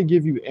I say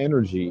give you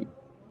energy,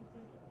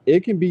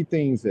 it can be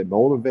things that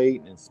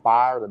motivate and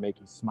inspire, to make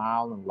you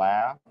smile and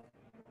laugh,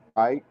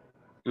 right?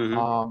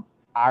 Mm-hmm.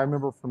 I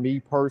remember for me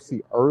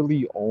personally,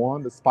 early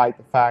on, despite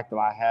the fact that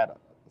I had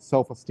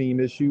self-esteem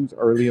issues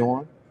early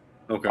on,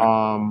 Okay.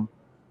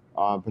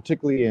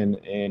 Particularly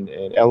in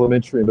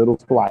elementary and middle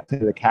school, I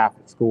attended a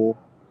Catholic school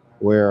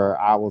where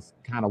I was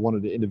kind of one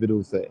of the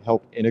individuals that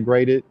helped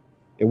integrate it.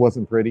 It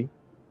wasn't pretty.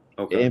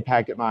 Okay. It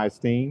impacted my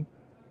esteem.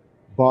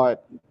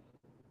 But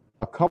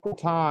a couple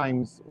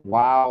times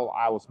while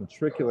I was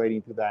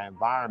matriculating through that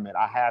environment,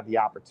 I had the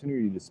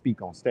opportunity to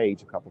speak on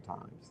stage a couple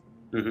times.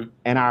 Mm-hmm.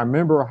 And I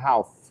remember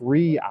how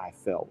free I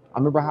felt. I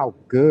remember how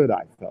good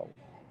I felt.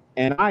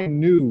 And I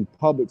knew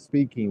public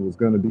speaking was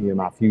going to be in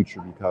my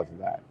future because of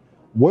that.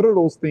 What are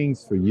those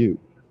things for you?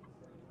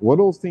 What are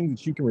those things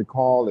that you can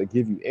recall that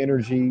give you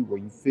energy, where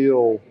you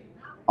feel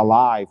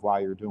alive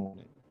while you're doing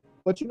it?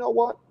 But you know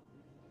what?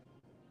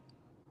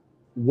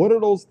 What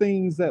are those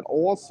things that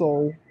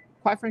also,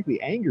 quite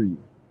frankly, anger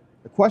you?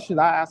 The question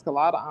I ask a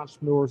lot of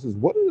entrepreneurs is,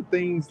 what are the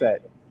things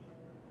that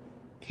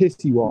piss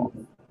you off?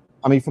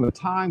 I mean, from the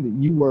time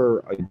that you were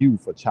a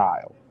youth, a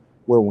child,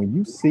 where when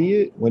you see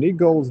it, when it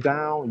goes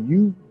down,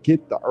 you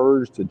get the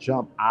urge to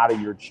jump out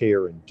of your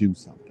chair and do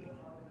something.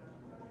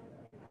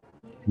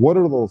 What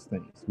are those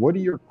things? What are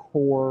your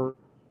core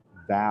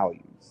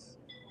values,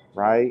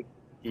 right?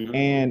 Mm-hmm.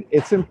 And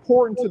it's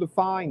important to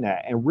define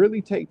that and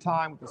really take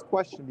time with this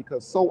question,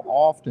 because so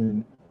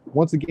often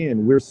once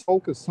again, we're so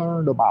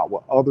concerned about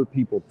what other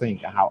people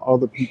think and how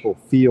other people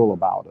feel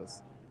about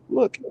us.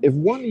 Look, if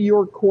one of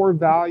your core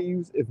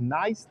values, if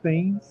nice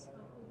things,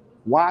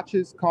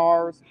 watches,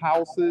 cars,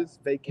 houses,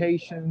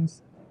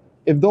 vacations,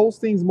 if those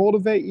things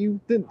motivate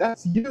you, then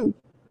that's you.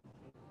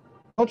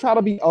 Don't try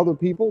to be other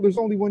people. There's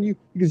only one you,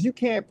 because you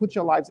can't put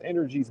your life's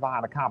energies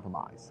behind a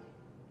compromise.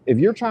 If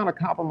you're trying to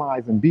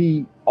compromise and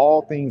be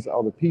all things to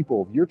other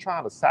people, if you're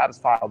trying to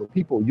satisfy other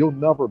people, you'll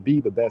never be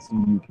the best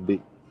you can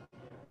be.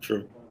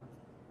 True.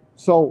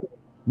 So,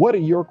 what are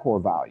your core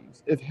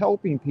values? If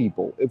helping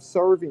people, if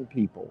serving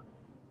people,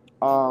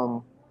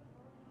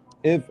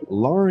 if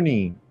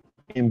learning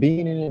and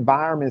being in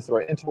environments that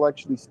are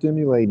intellectually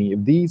stimulating,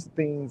 if these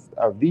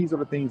are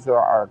the things that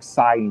are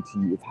exciting to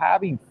you, if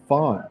having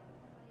fun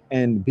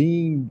and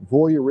being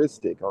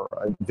voyeuristic or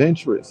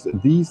adventurous,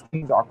 if these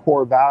things are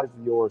core values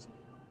of yours,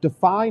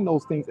 define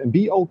those things and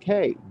be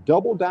okay.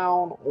 Double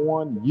down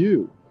on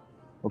you.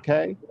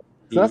 Okay?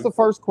 So that's the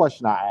first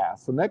question I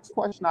ask. The next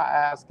question I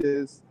ask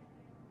is,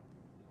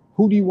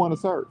 who do you want to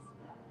serve?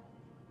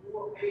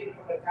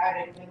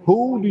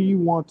 Who do you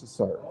want to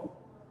serve?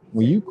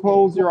 When you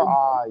close your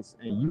eyes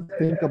and you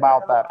think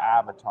about that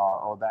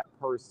avatar or that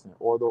person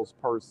or those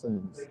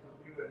persons,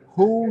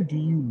 who do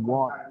you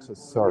want to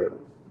serve?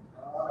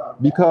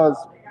 Because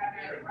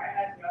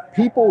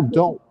people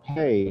don't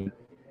pay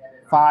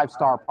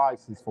 5-star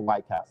prices for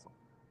White Castle.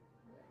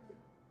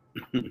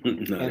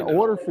 In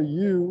order for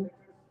you,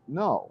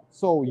 no.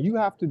 So you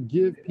have to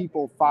give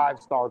people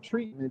 5-star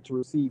treatment to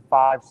receive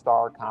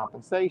 5-star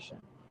compensation.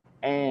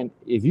 And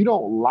if you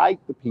don't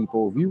like the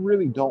people, if you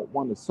really don't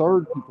want to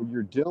serve people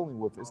you're dealing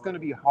with, it's going to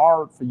be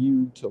hard for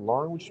you to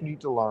learn what you need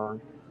to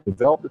learn,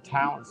 develop the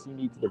talents you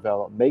need to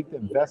develop, make the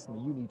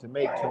investment you need to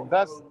make to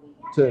invest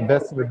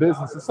in the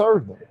business to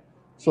serve them.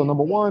 So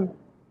number one,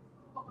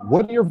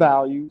 what are your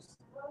values?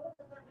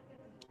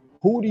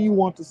 Who do you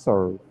want to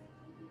serve?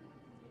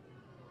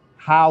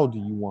 How do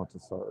you want to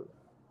serve?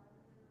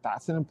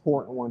 That's an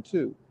important one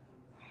too.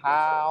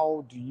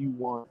 How do you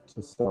want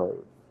to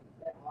serve?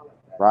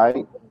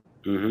 Right?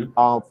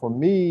 For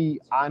me,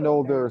 I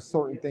know there are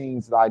certain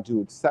things that I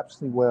do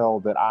exceptionally well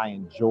that I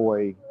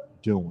enjoy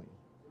doing.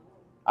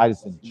 I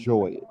just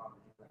enjoy it,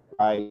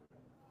 right?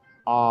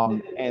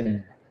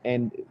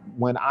 And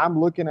when I'm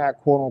looking at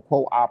quote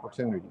unquote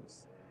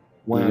opportunities,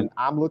 when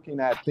I'm looking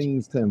at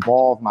things to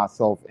involve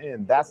myself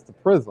in, that's the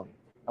prism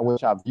in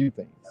which I view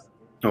things.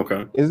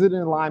 Okay. Is it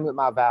in line with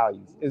my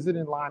values? Is it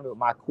in line with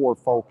my core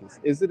focus?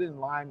 Is it in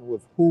line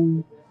with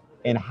who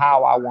and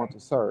how I want to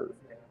serve?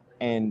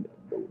 And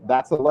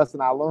that's a lesson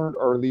I learned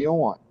early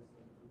on,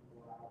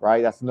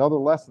 right? That's another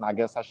lesson I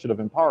guess I should have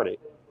imparted.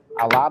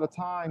 A lot of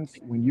times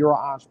when you're an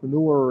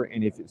entrepreneur,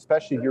 and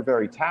especially if you're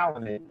very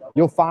talented,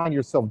 you'll find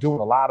yourself doing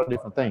a lot of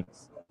different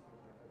things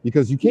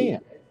because you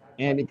can,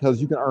 and because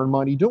you can earn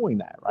money doing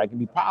that, right? It can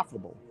be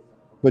profitable.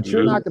 But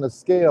you're not going to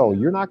scale.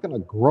 You're not going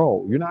to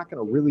grow. You're not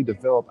going to really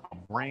develop a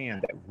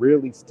brand that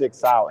really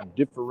sticks out and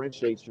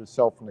differentiates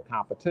yourself from the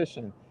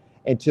competition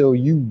until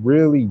you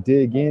really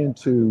dig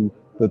into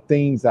the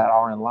things that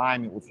are in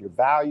alignment with your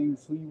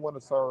values, who you want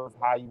to serve,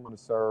 how you want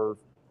to serve,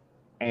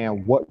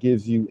 and what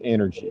gives you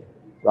energy,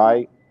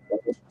 right?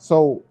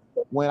 So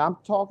when I'm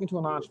talking to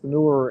an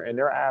entrepreneur and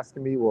they're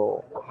asking me,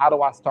 well, how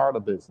do I start a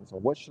business? Or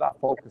what should I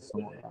focus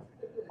on?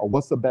 Or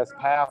what's the best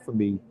path for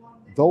me?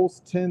 Those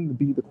tend to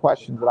be the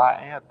questions that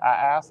I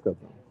ask of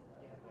them.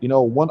 You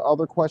know, one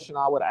other question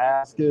I would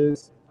ask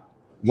is,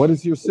 what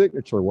is your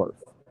signature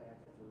worth?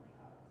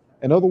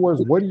 In other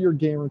words, what are your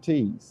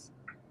guarantees?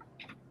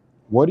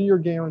 What are your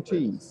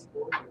guarantees?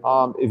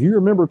 If you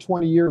remember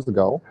 20 years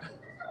ago,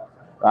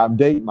 I'm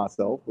dating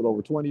myself, but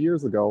over 20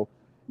 years ago,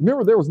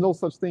 remember there was no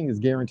such thing as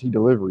guaranteed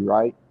delivery,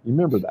 right? You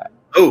remember that?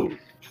 Oh.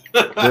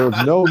 There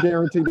was no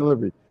guaranteed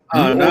delivery. You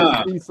Oh, order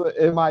no. pizza,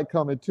 it might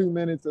come in 2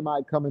 minutes, it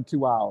might come in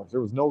 2 hours.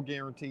 There was no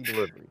guaranteed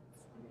delivery.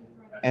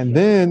 And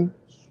then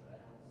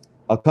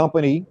a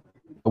company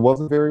that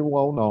wasn't very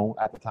well known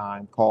at the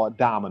time called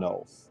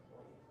Domino's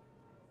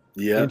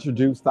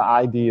introduced the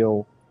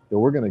ideal that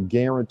we're going to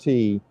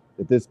guarantee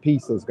that this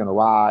pizza is going to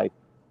arrive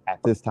at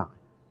this time.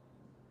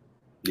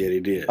 Yeah, they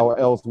did. Or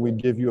else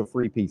we'd give you a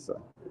free pizza.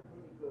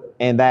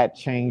 And that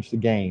changed the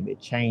game.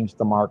 It changed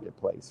the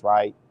marketplace,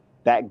 right?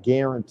 That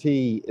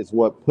guarantee is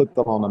what put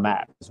them on the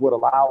map. It's what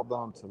allowed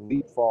them to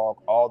leapfrog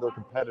all their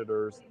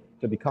competitors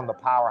to become the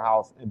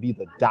powerhouse and be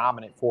the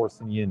dominant force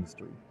in the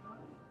industry.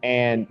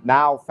 And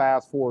now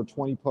fast forward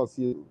 20 plus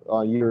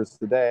years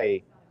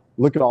today,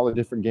 look at all the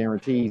different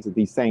guarantees that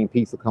these same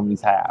pizza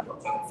companies have.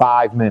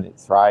 5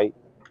 minutes, right?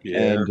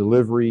 Yeah. And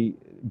delivery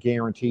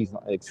guarantees,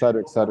 et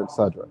cetera, et cetera, et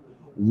cetera.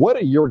 What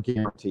are your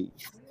guarantees?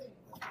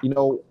 You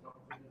know,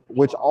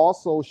 which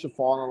also should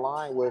fall in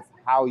line with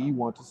how you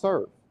want to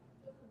serve.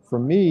 For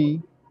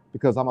me,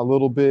 because I'm a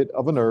little bit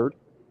of a nerd,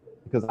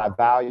 because I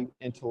value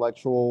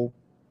intellectual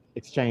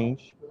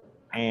exchange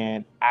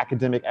and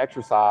academic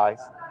exercise,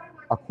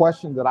 a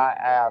question that I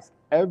ask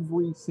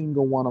every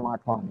single one of my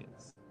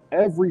clients,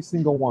 every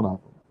single one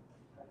of them,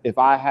 if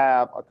I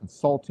have a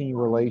consulting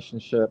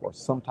relationship or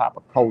some type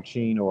of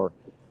coaching or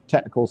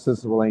technical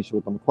assistance relationship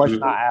with them. The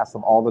question I ask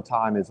them all the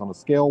time is on a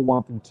scale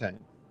 1 through 10.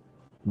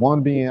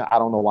 1 being, I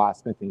don't know why I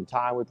spent any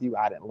time with you.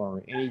 I didn't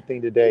learn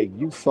anything today.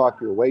 You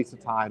suck. You're a waste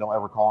of time. Don't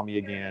ever call me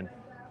again.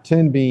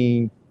 10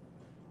 being,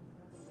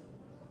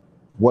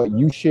 what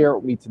you shared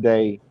with me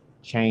today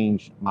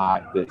changed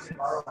my business.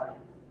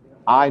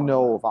 I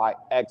know if I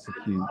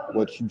execute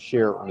what you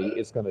shared with me,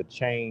 it's going to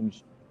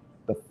change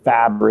the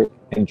fabric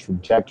and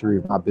trajectory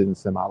of my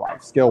business and my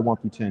life. Scale 1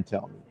 through 10,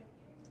 tell me.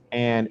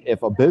 And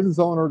if a business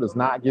owner does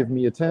not give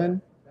me a 10,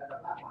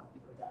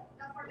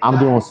 I'm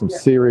doing some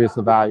serious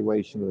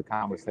evaluation of the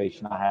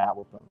conversation I had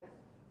with them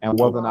and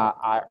whether or not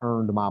I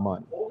earned my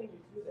money.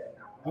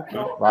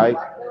 Okay. Right?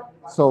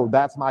 So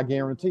that's my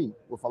guarantee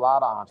with a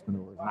lot of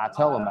entrepreneurs. And I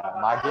tell them that.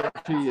 My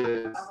guarantee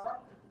is,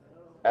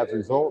 as a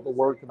result of the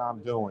work that I'm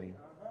doing,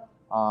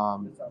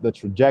 the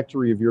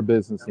trajectory of your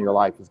business and your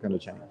life is going to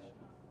change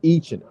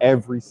each and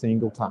every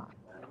single time.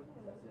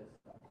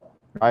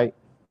 Right?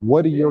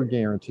 What are your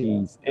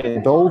guarantees?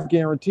 And those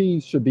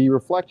guarantees should be a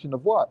reflection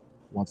of what?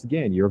 Once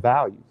again, your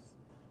values,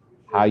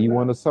 how you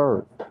want to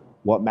serve,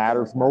 what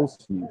matters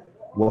most to you,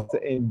 what's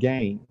the end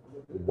game,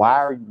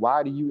 why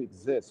do you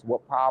exist,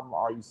 what problem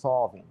are you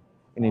solving?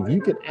 And if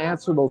you can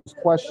answer those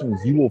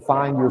questions, you will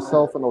find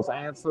yourself in those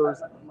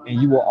answers,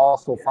 and you will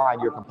also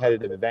find your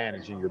competitive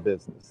advantage in your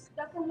business.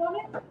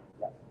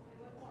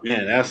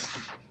 Man, that's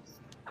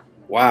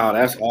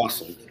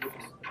awesome.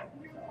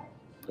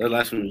 That's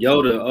like some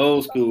Yoda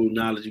old school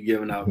knowledge you're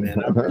giving out,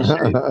 man. I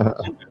appreciate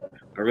it.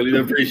 I really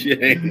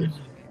appreciate it.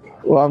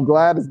 Well, I'm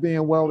glad it's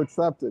being well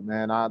accepted,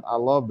 man. I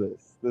love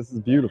this. This is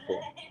beautiful.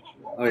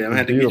 Oh yeah, I'm gonna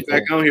have to get you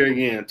back on here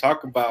again.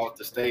 Talk about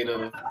the state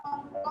of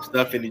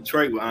stuff in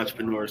Detroit with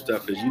entrepreneur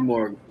stuff, because you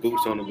more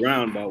boots on the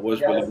ground about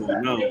what's really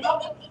going on.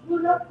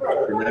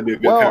 And that'd be a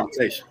good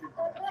conversation.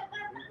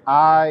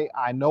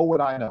 I know what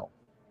I know,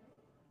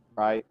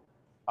 right?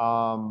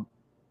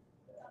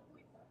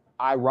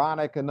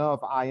 Ironic enough,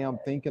 I am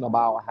thinking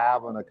about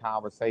having a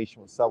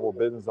conversation with several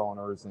business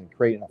owners and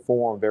creating a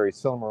forum very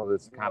similar to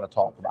this to kind of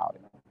talk about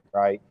it,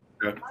 right?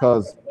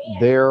 Because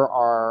there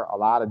are a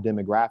lot of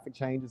demographic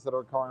changes that are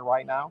occurring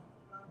right now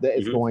that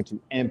is going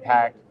to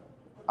impact,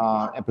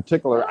 in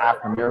particular,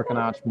 African-American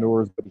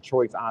entrepreneurs, but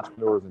Detroit's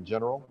entrepreneurs in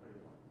general,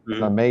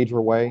 in a major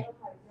way.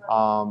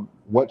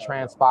 What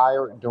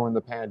transpired during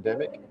the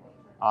pandemic.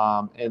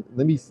 And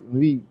let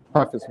me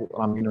preface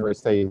what I'm going to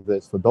say is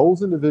this. For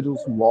those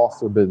individuals who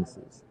lost their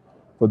businesses,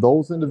 for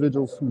those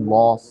individuals who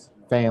lost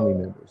family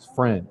members,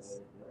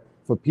 friends,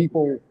 for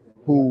people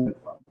whose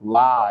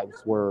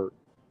lives were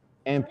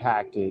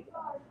impacted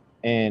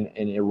in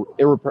an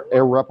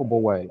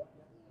irreparable way,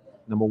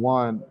 number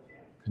one,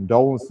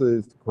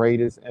 condolences,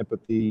 greatest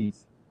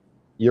empathies.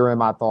 You're in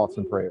my thoughts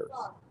and prayers,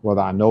 whether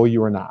I know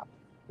you or not,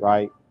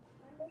 right?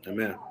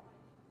 Amen.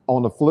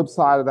 On the flip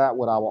side of that,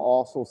 what I will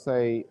also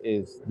say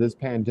is this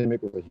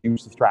pandemic was a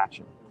huge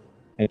distraction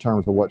in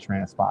terms of what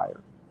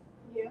transpired.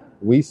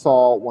 We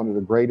saw one of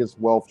the greatest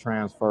wealth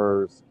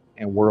transfers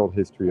in world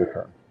history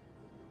occur.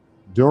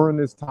 During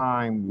this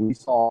time, we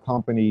saw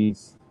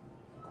companies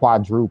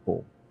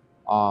quadruple.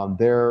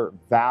 Their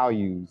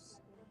values,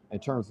 in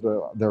terms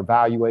of their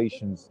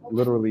valuations,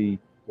 literally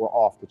were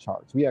off the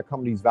charts. We had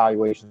companies'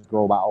 valuations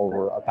grow by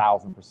over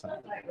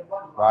 1,000%,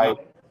 right?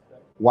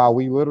 While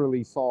we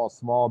literally saw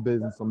small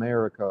business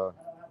America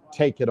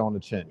take it on the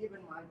chin,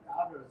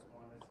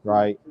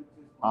 right?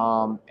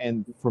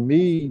 And for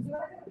me,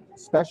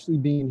 especially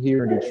being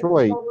here in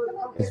Detroit,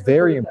 it's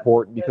very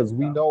important because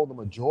we know the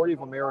majority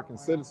of American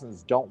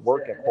citizens don't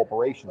work at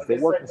corporations. They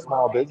work in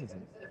small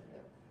businesses.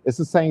 It's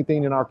the same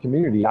thing in our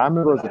community. I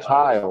remember as a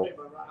child,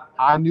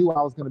 I knew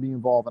I was going to be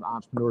involved in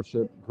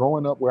entrepreneurship.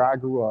 Growing up where I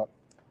grew up,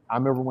 I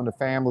remember when the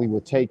family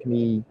would take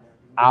me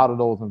out of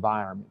those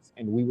environments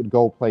and we would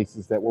go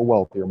places that were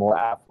wealthier, more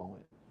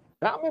affluent.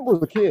 And I remember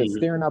as a kid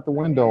staring out the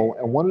window,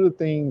 and one of the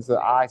things that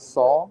I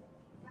saw,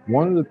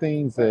 one of the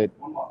things that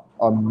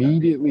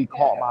immediately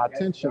caught my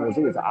attention was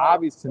it was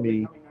obvious to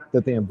me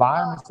that the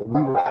environments that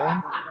we were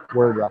in,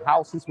 where the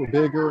houses were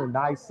bigger and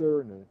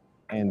nicer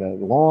and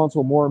the lawns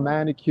were more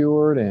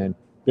manicured and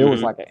there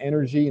was like an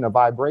energy and a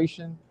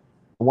vibration,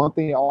 one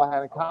thing they all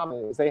had in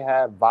common is they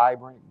had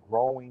vibrant,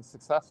 growing,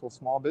 successful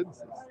small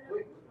businesses.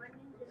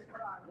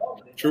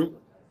 True.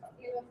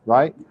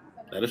 Right?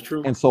 That is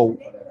true. And so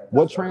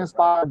what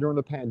transpired during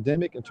the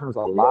pandemic in terms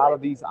of a lot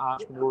of these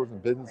entrepreneurs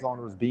and business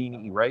owners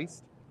being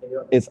erased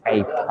is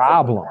a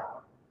problem.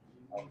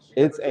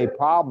 It's a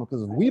problem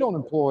because if we don't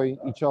employ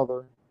each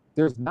other,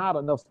 there's not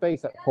enough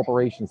space at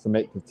corporations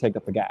to take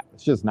up the gap.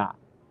 It's just not.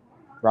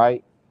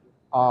 Right?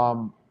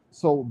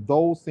 So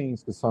those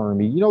things concern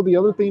me. You know, the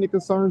other thing that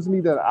concerns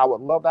me that I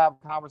would love to have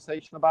a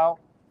conversation about,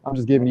 I'm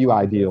just giving you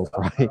ideals,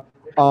 right?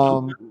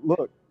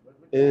 Look,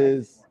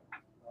 is,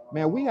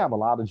 man, we have a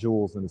lot of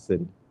jewels in the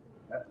city.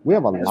 We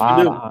have a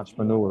lot of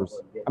entrepreneurs.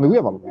 I mean, we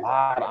have a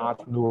lot of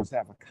entrepreneurs that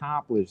have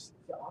accomplished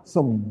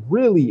some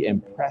really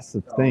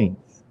impressive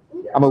things.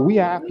 I mean, we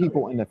have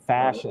people in the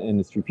fashion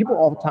industry. People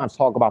oftentimes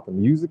talk about the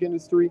music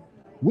industry.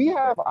 We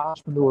have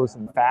entrepreneurs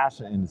in the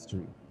fashion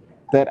industry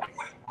that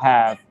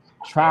have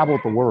traveled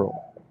the world.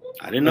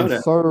 I didn't know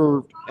that.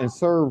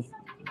 Served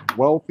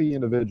wealthy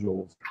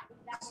individuals,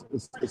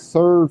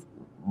 served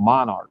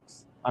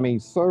monarchs. I mean,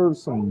 served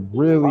some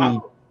really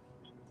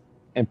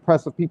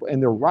impressive people,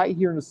 and they're right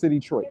here in the city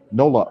of Detroit.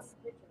 No love.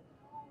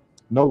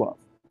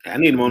 I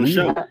need them on the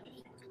show.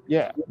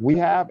 We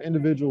have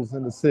individuals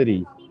in the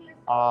city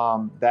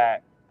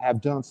that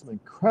have done some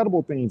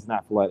incredible things in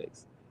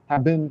athletics,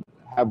 have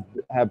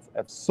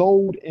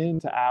sold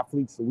into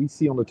athletes that we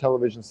see on the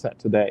television set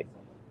today,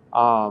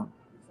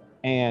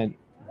 and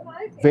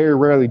very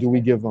rarely do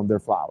we give them their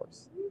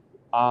flowers.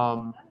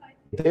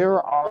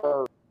 There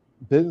are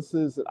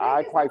businesses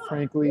that quite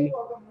frankly,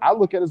 I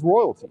look at as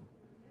royalty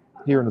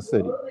here in the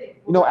city.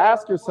 You know,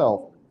 ask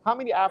yourself, how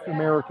many African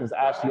Americans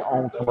actually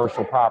own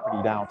commercial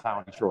property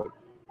downtown Detroit?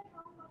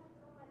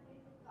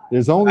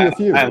 There's only a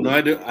few. I have no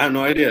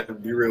idea. To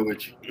be real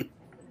with you.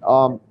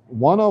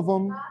 One of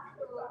them,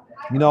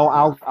 you know,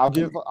 I'll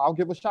give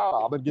a shout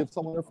out. I'm gonna give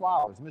some of their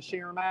flowers. Miss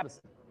Sharon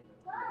Madison.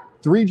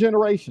 3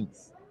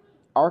 generations,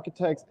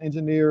 architects,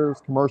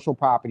 engineers, commercial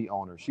property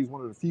owners. She's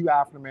one of the few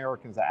African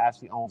Americans that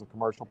actually owns a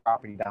commercial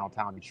property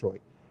downtown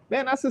Detroit.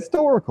 Man, that's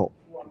historical.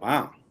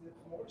 Wow.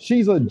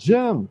 She's a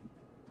gem.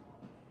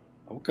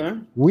 Okay.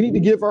 We need to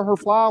give her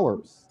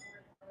flowers.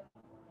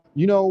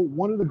 You know,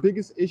 one of the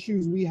biggest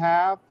issues we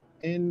have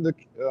in the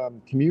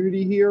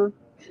community here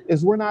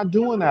is we're not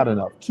doing that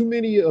enough. Too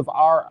many of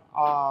our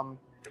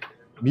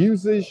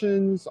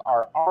musicians,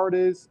 our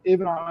artists,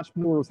 even our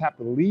entrepreneurs have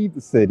to leave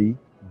the city,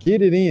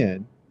 get it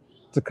in,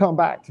 to come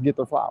back to get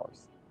their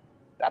flowers.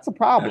 That's a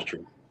problem. That's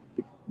true.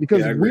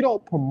 Because we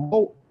don't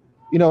promote,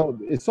 you know,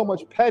 it's so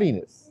much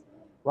pettiness,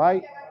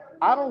 right?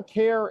 I don't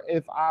care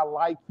if I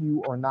like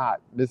you or not,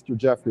 Mr.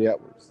 Jeffrey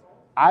Edwards.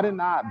 I did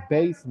not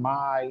base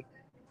my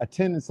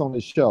attendance on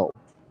this show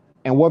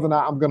and whether or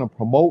not I'm going to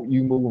promote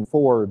you moving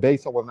forward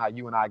based on whether or not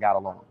you and I got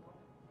along.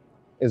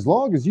 As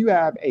long as you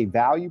have a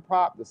value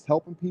prop that's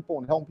helping people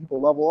and helping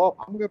people level up,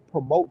 I'm going to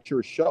promote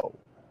your show.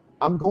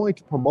 I'm going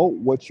to promote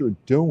what you're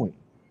doing.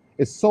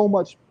 It's so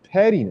much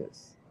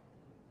pettiness.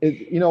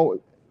 You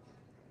know,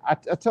 I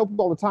tell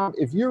people all the time,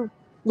 if you're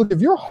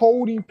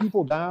holding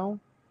people down,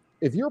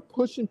 if you're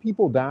pushing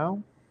people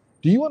down,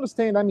 do you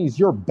understand that means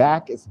your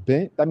back is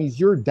bent? That means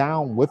you're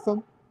down with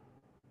them.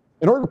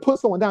 In order to put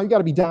someone down, you got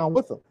to be down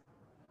with them.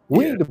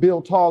 We need to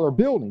build taller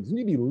buildings. We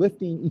need to be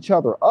lifting each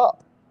other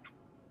up,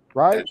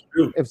 right?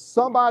 If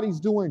somebody's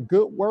doing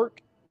good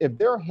work, if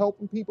they're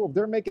helping people, if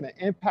they're making an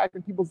impact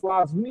in people's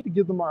lives, we need to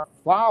give them our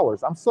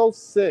flowers. I'm so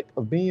sick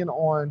of being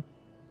on,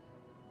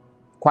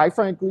 quite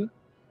frankly,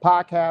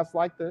 podcasts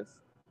like this,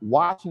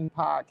 watching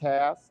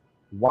podcasts,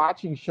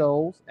 watching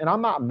shows, and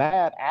I'm not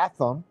mad at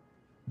them,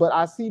 but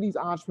I see these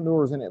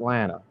entrepreneurs in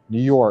Atlanta,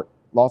 New York,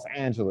 Los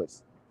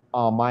Angeles,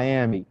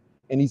 Miami,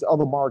 and these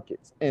other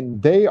markets,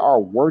 and they are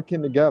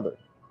working together,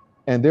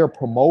 and they're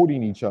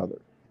promoting each other,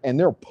 and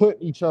they're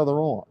putting each other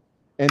on,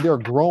 and they're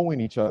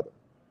growing each other.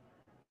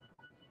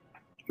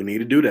 We need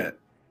to do that.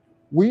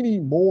 We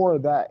need more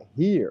of that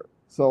here.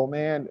 So,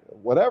 man,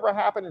 whatever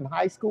happened in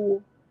high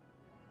school,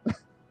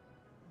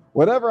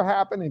 whatever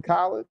happened in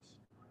college,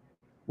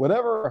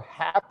 whatever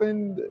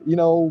happened,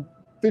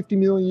 50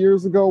 million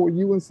years ago with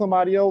you and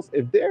somebody else,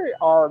 if they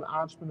are an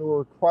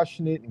entrepreneur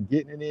crushing it and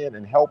getting it in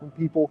and helping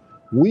people,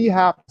 we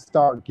have to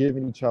start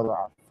giving each other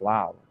our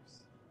flowers.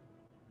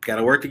 Got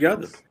to work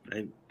together.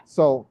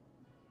 So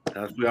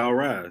as we all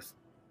rise.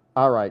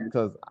 All right,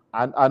 because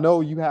I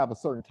know you have a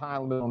certain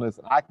time limit on this,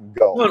 and I can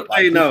go. Well,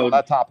 on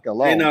that topic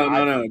alone.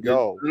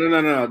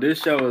 No.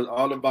 This show is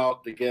all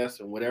about the guests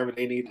and whatever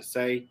they need to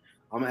say.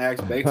 I'm gonna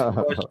ask basic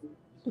questions.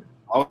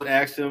 I would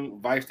ask them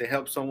advice to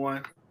help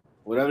someone.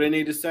 Whatever they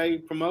need to say,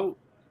 promote.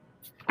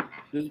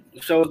 The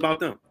show is about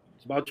them.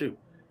 It's about you.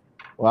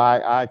 Well,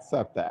 I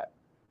accept that.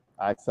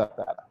 I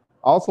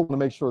also want to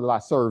make sure that I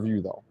serve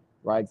you, though,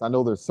 right? Because I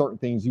know there's certain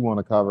things you want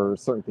to cover,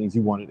 certain things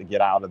you wanted to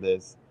get out of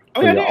this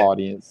for your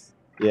audience.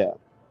 Yeah.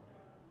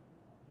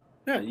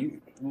 Yeah,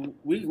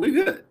 we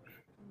good.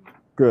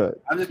 Good.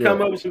 I just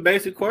come up with some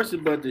basic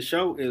questions, but the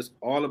show is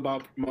all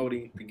about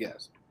promoting the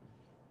guests.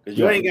 Because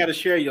you ain't got to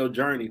share your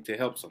journey to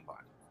help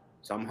somebody.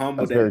 So I'm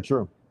humble that very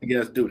true. You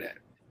guys do that.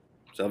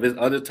 So if there's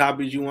other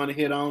topics you want to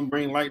hit on,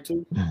 bring light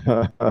to,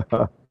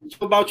 it's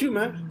about you,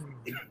 man.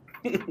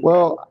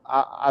 Well,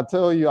 I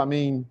tell you, I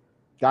mean,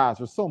 guys,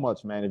 there's so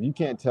much, man. If you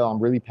can't tell, I'm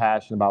really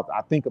passionate about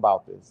I think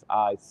about this.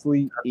 I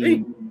sleep,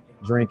 eat,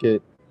 drink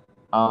it.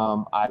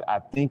 I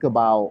think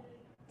about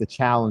the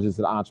challenges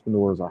that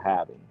entrepreneurs are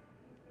having,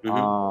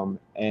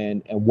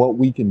 and what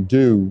we can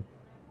do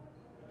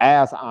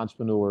as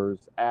entrepreneurs,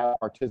 as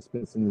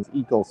participants in this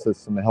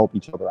ecosystem to help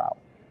each other out.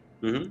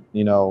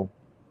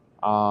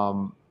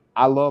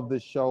 I love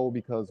this show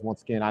because,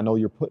 once again, I know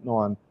you're putting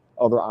on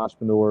other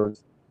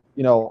entrepreneurs.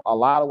 A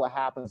lot of what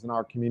happens in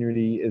our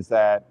community is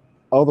that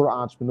other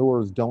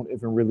entrepreneurs don't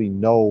even really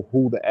know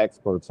who the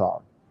experts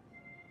are.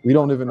 We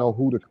don't even know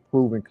who the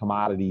proven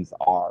commodities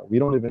are. We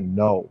don't even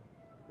know,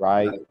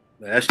 right?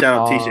 That shout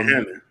out Tisha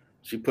Hammond.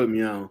 She put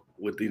me on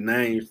with the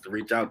names to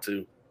reach out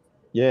to.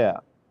 Yeah,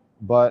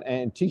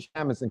 and Tisha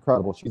Hammond's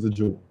incredible. She's a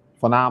jewel,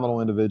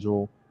 phenomenal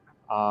individual.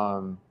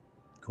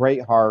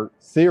 Great heart,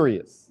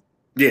 serious.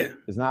 Yeah.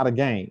 It's not a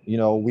game. You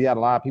know, we had a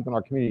lot of people in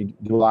our community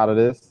do a lot of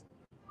this.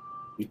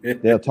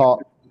 They'll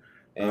talk,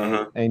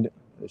 and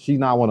she's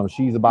not one of them.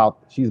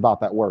 She's about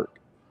that work.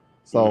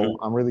 So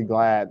I'm really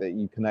glad that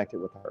you connected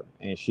with her,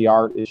 and she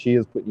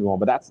is putting you on.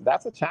 But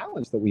that's a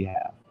challenge that we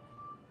have.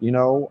 You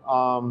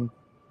know,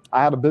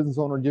 I had a business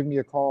owner give me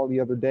a call the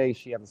other day.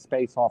 She has a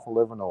space off of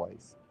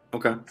Livernois.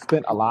 Okay.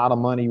 Spent a lot of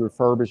money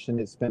refurbishing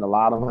it. Spent a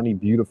lot of money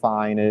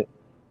beautifying it.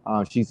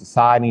 She's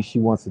deciding she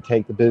wants to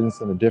take the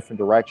business in a different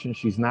direction.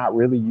 She's not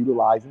really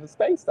utilizing the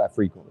space that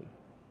frequently.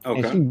 Okay.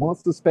 And she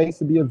wants the space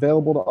to be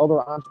available to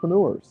other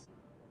entrepreneurs.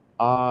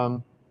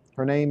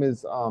 Her name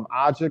is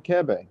Aja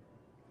Kebe,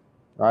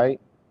 right?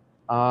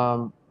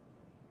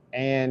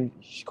 And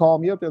she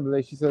called me up the other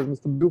day. She says,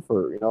 Mr.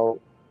 Buford, you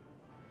know,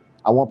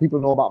 I want people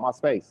to know about my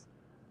space.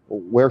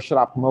 Where should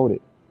I promote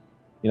it?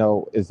 You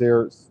know, is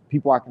there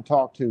people I can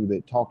talk to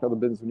that talk to other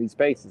businesses in these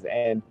spaces?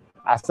 And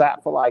I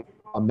sat for like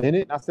a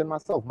minute and I said to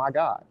myself, my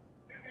God,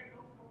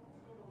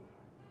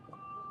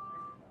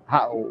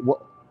 how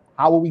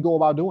will we go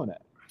about doing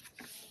that?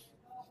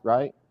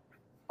 Right?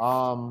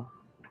 I'll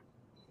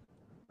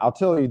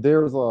tell you,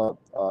 there's an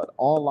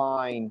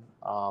online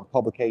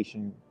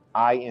publication,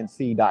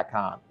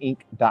 inc.com,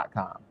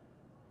 inc.com.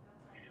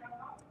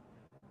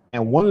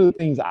 And one of the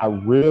things I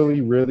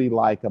really, really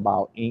like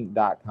about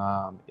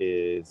inc.com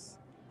is,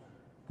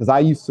 because I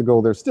used to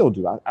go there, still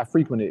do. I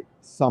frequent it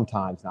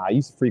sometimes now. I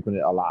used to frequent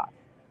it a lot.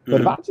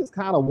 But if I just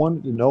kind of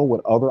wanted to know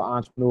what other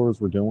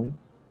entrepreneurs were doing,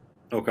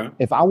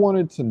 if I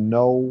wanted to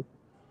know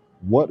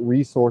what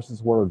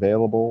resources were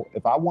available,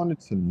 if I wanted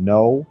to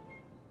know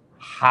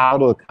how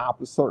to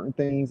accomplish certain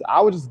things, I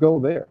would just go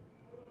there,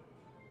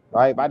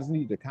 right? If I just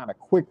needed to kind of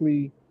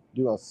quickly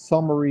do a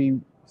summary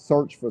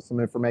search for some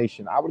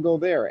information, I would go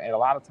there, and a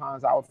lot of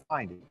times I would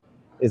find it.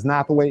 It's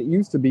not the way it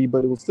used to be,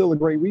 but it was still a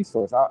great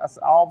resource. I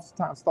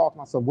oftentimes thought to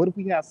myself, what if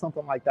we had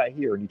something like that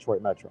here in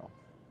Detroit Metro,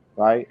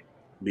 right?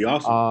 Be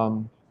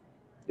awesome.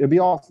 It'd be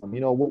awesome.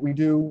 You know, what we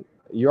do,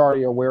 you're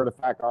already aware of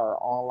the fact our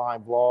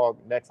online blog,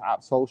 Next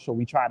Op Social,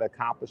 we try to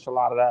accomplish a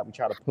lot of that. We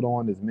try to put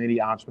on as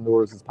many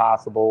entrepreneurs as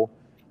possible.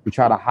 We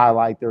try to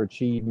highlight their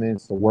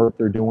achievements, the work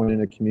they're doing in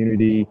the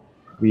community.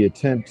 We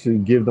attempt to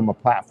give them a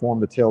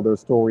platform to tell their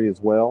story as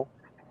well.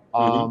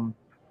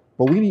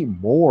 But we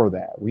need more of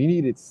that. We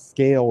need it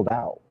scaled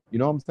out. You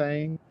know what I'm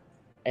saying?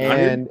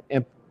 And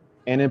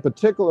in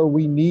particular,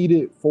 we need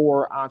it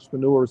for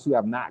entrepreneurs who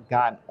have not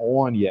gotten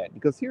on yet.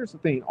 Because here's the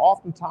thing.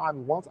 Oftentimes,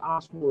 once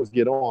entrepreneurs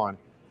get on,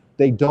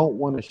 they don't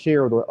want to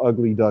share their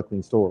ugly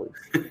duckling stories.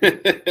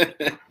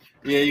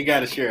 Yeah, you got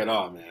to share it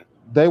all, man.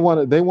 They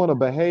want to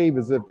behave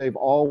as if they've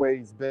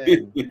always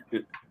been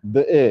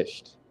the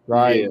ish,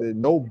 right? Yeah.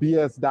 No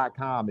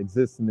BS.com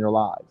exists in their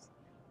lives.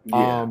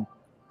 Yeah.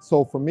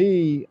 So for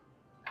me,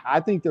 I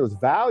think there's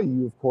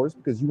value, of course,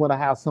 because you want to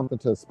have something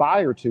to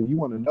aspire to. You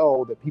want to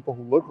know that people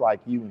who look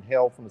like you and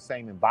hail from the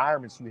same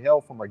environments you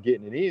hail from are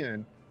getting it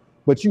in,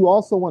 but you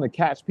also want to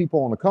catch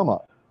people on the come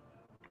up.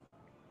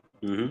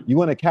 You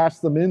want to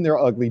catch them in their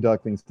ugly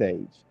duckling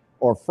stage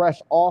or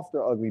fresh off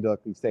their ugly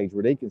duckling stage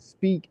where they can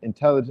speak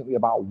intelligently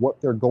about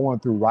what they're going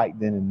through right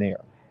then and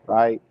there,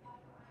 right?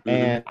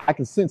 And I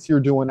can sense you're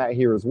doing that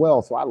here as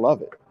well, so I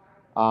love it.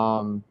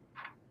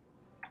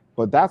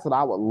 But that's what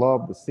I would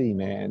love to see,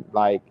 man.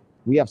 Like,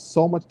 we have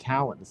so much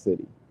talent in the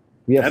city.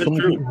 We have so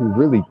many people who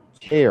really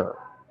care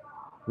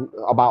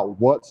about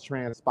what's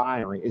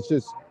transpiring. It's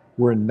just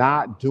we're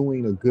not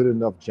doing a good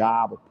enough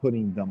job of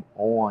putting them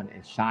on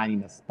and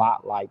shining a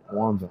spotlight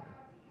on them.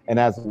 And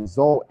as a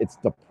result, it's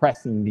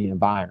depressing the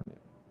environment,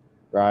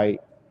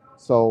 right?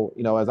 So,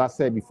 you know, as I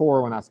said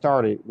before when I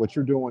started, what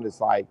you're doing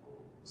is like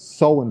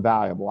so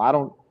invaluable. I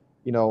don't,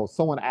 you know,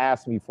 someone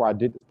asked me before I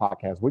did this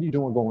podcast, what are you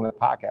doing going to the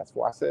podcast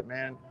for? I said,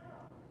 man,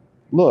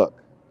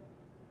 look,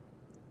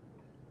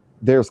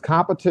 there's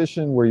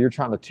competition where you're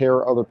trying to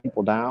tear other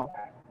people down.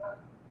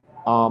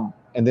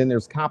 And then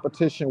there's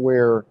competition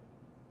where,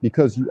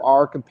 because you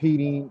are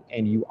competing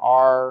and you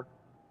are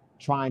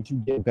trying to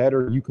get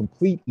better, you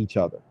complete each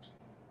other.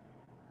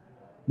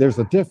 There's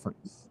a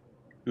difference,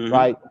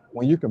 right?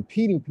 When you're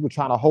competing, people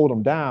trying to hold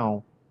them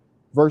down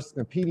versus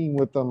competing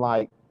with them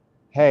like,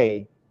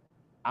 hey,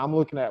 I'm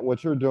looking at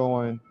what you're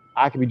doing.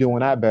 I could be doing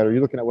that better.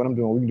 You're looking at what I'm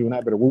doing. We can do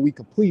that better. Well, we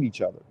complete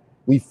each other.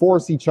 We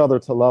force each other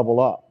to level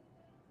up,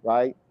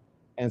 right?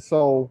 And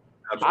so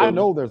absolutely. I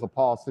know there's a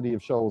paucity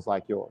of shows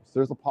like yours.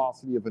 There's a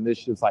paucity of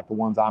initiatives like the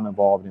ones I'm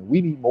involved in.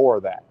 We need more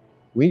of that.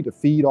 We need to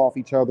feed off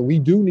each other. We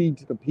do need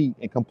to compete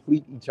and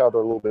complete each other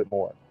a little bit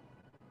more,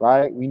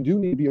 right? We do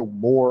need to be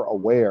more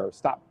aware.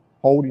 Stop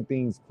holding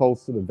things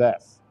close to the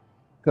vest.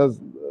 Because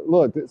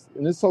look,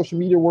 in this social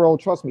media world,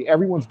 trust me,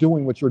 everyone's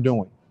doing what you're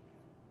doing.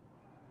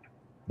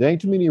 There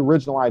ain't too many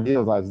original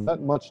ideas. Like, there's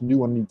not much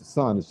new underneath the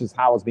sun. It's just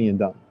how it's being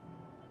done,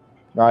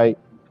 right?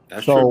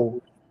 That's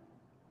true.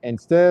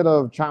 Instead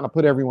of trying to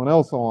put everyone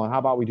else on, how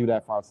about we do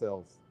that for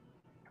ourselves?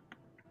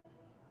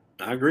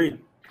 I agree.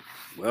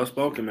 Well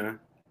spoken, man.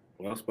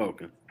 Well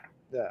spoken.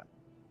 Yeah.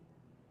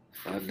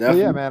 Definitely. So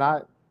yeah, man,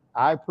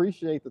 I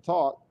appreciate the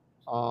talk.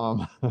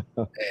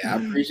 Hey, I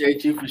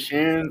appreciate you for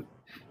sharing.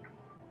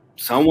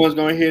 Someone's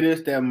gonna hear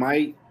this that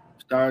might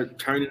start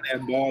turning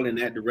that ball in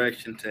that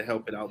direction to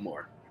help it out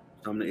more.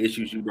 Some of the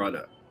issues you brought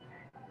up.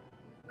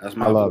 That's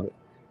my I love vote. it.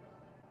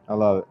 I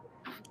love it.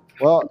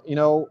 Well,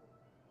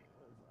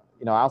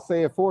 I'll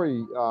say it for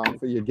you.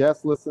 For your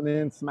guests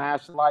listening,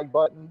 smash the like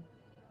button.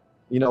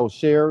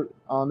 Share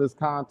on this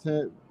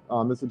content.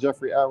 Mr.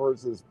 Jeffrey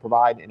Edwards is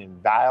providing an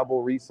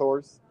invaluable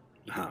resource.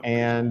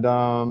 And,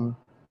 I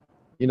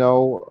know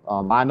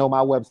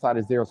my website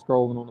is there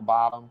scrolling on the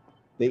bottom.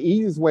 The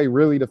easiest way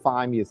really to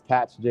find me is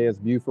Catch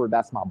JS Buford.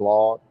 That's my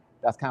blog.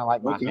 That's kind of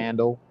like my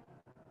handle.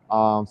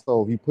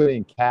 So if you put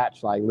in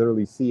Catch, like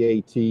literally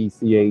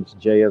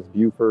CATCHJS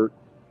Buford,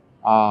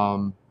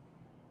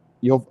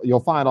 you'll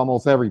find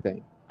almost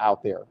everything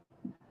out there.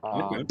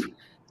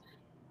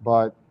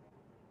 But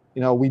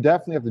we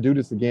definitely have to do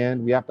this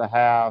again. We have to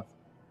have,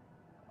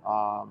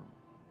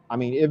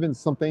 even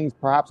some things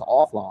perhaps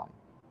offline,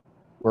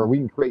 where we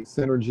can create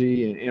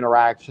synergy and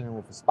interaction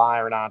with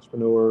aspiring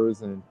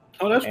entrepreneurs and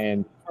put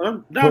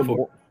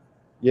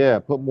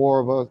more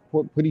of us,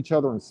 put each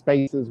other in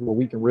spaces where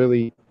we can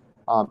really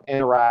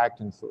interact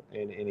and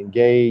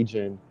engage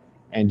and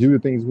do the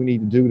things we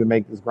need to do to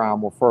make this ground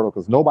more fertile,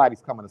 because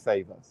nobody's coming to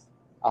save us.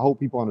 I hope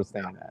people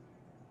understand that.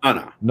 Oh,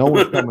 no. No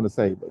one's coming to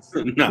save us.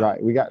 No.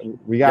 Right. We got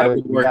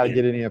to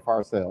get it in for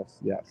ourselves.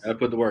 Yes. Gotta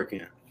put the work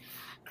in.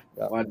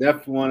 Yep. Well, I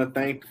definitely want to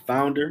thank the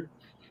founder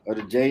of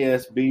the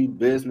JSB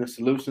Business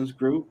Solutions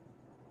Group,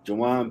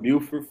 Jawan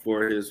Buford,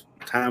 for his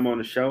time on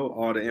the show.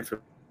 All the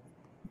information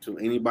to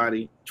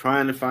anybody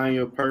trying to find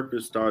your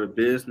purpose, start a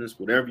business,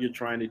 whatever you're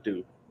trying to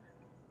do.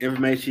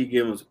 Information he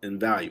gives is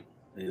invaluable.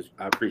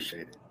 I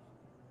appreciate it.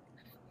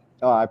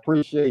 Oh, I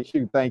appreciate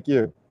you. Thank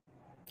you.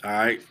 All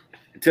right.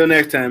 Until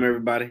next time,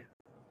 everybody.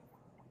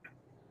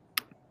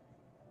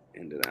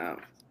 End it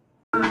out.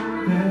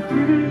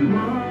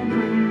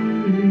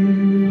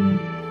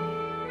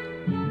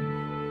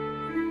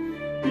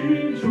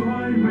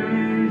 Detroit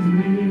raised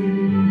me.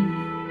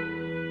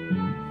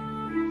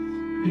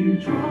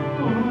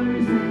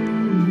 Detroit.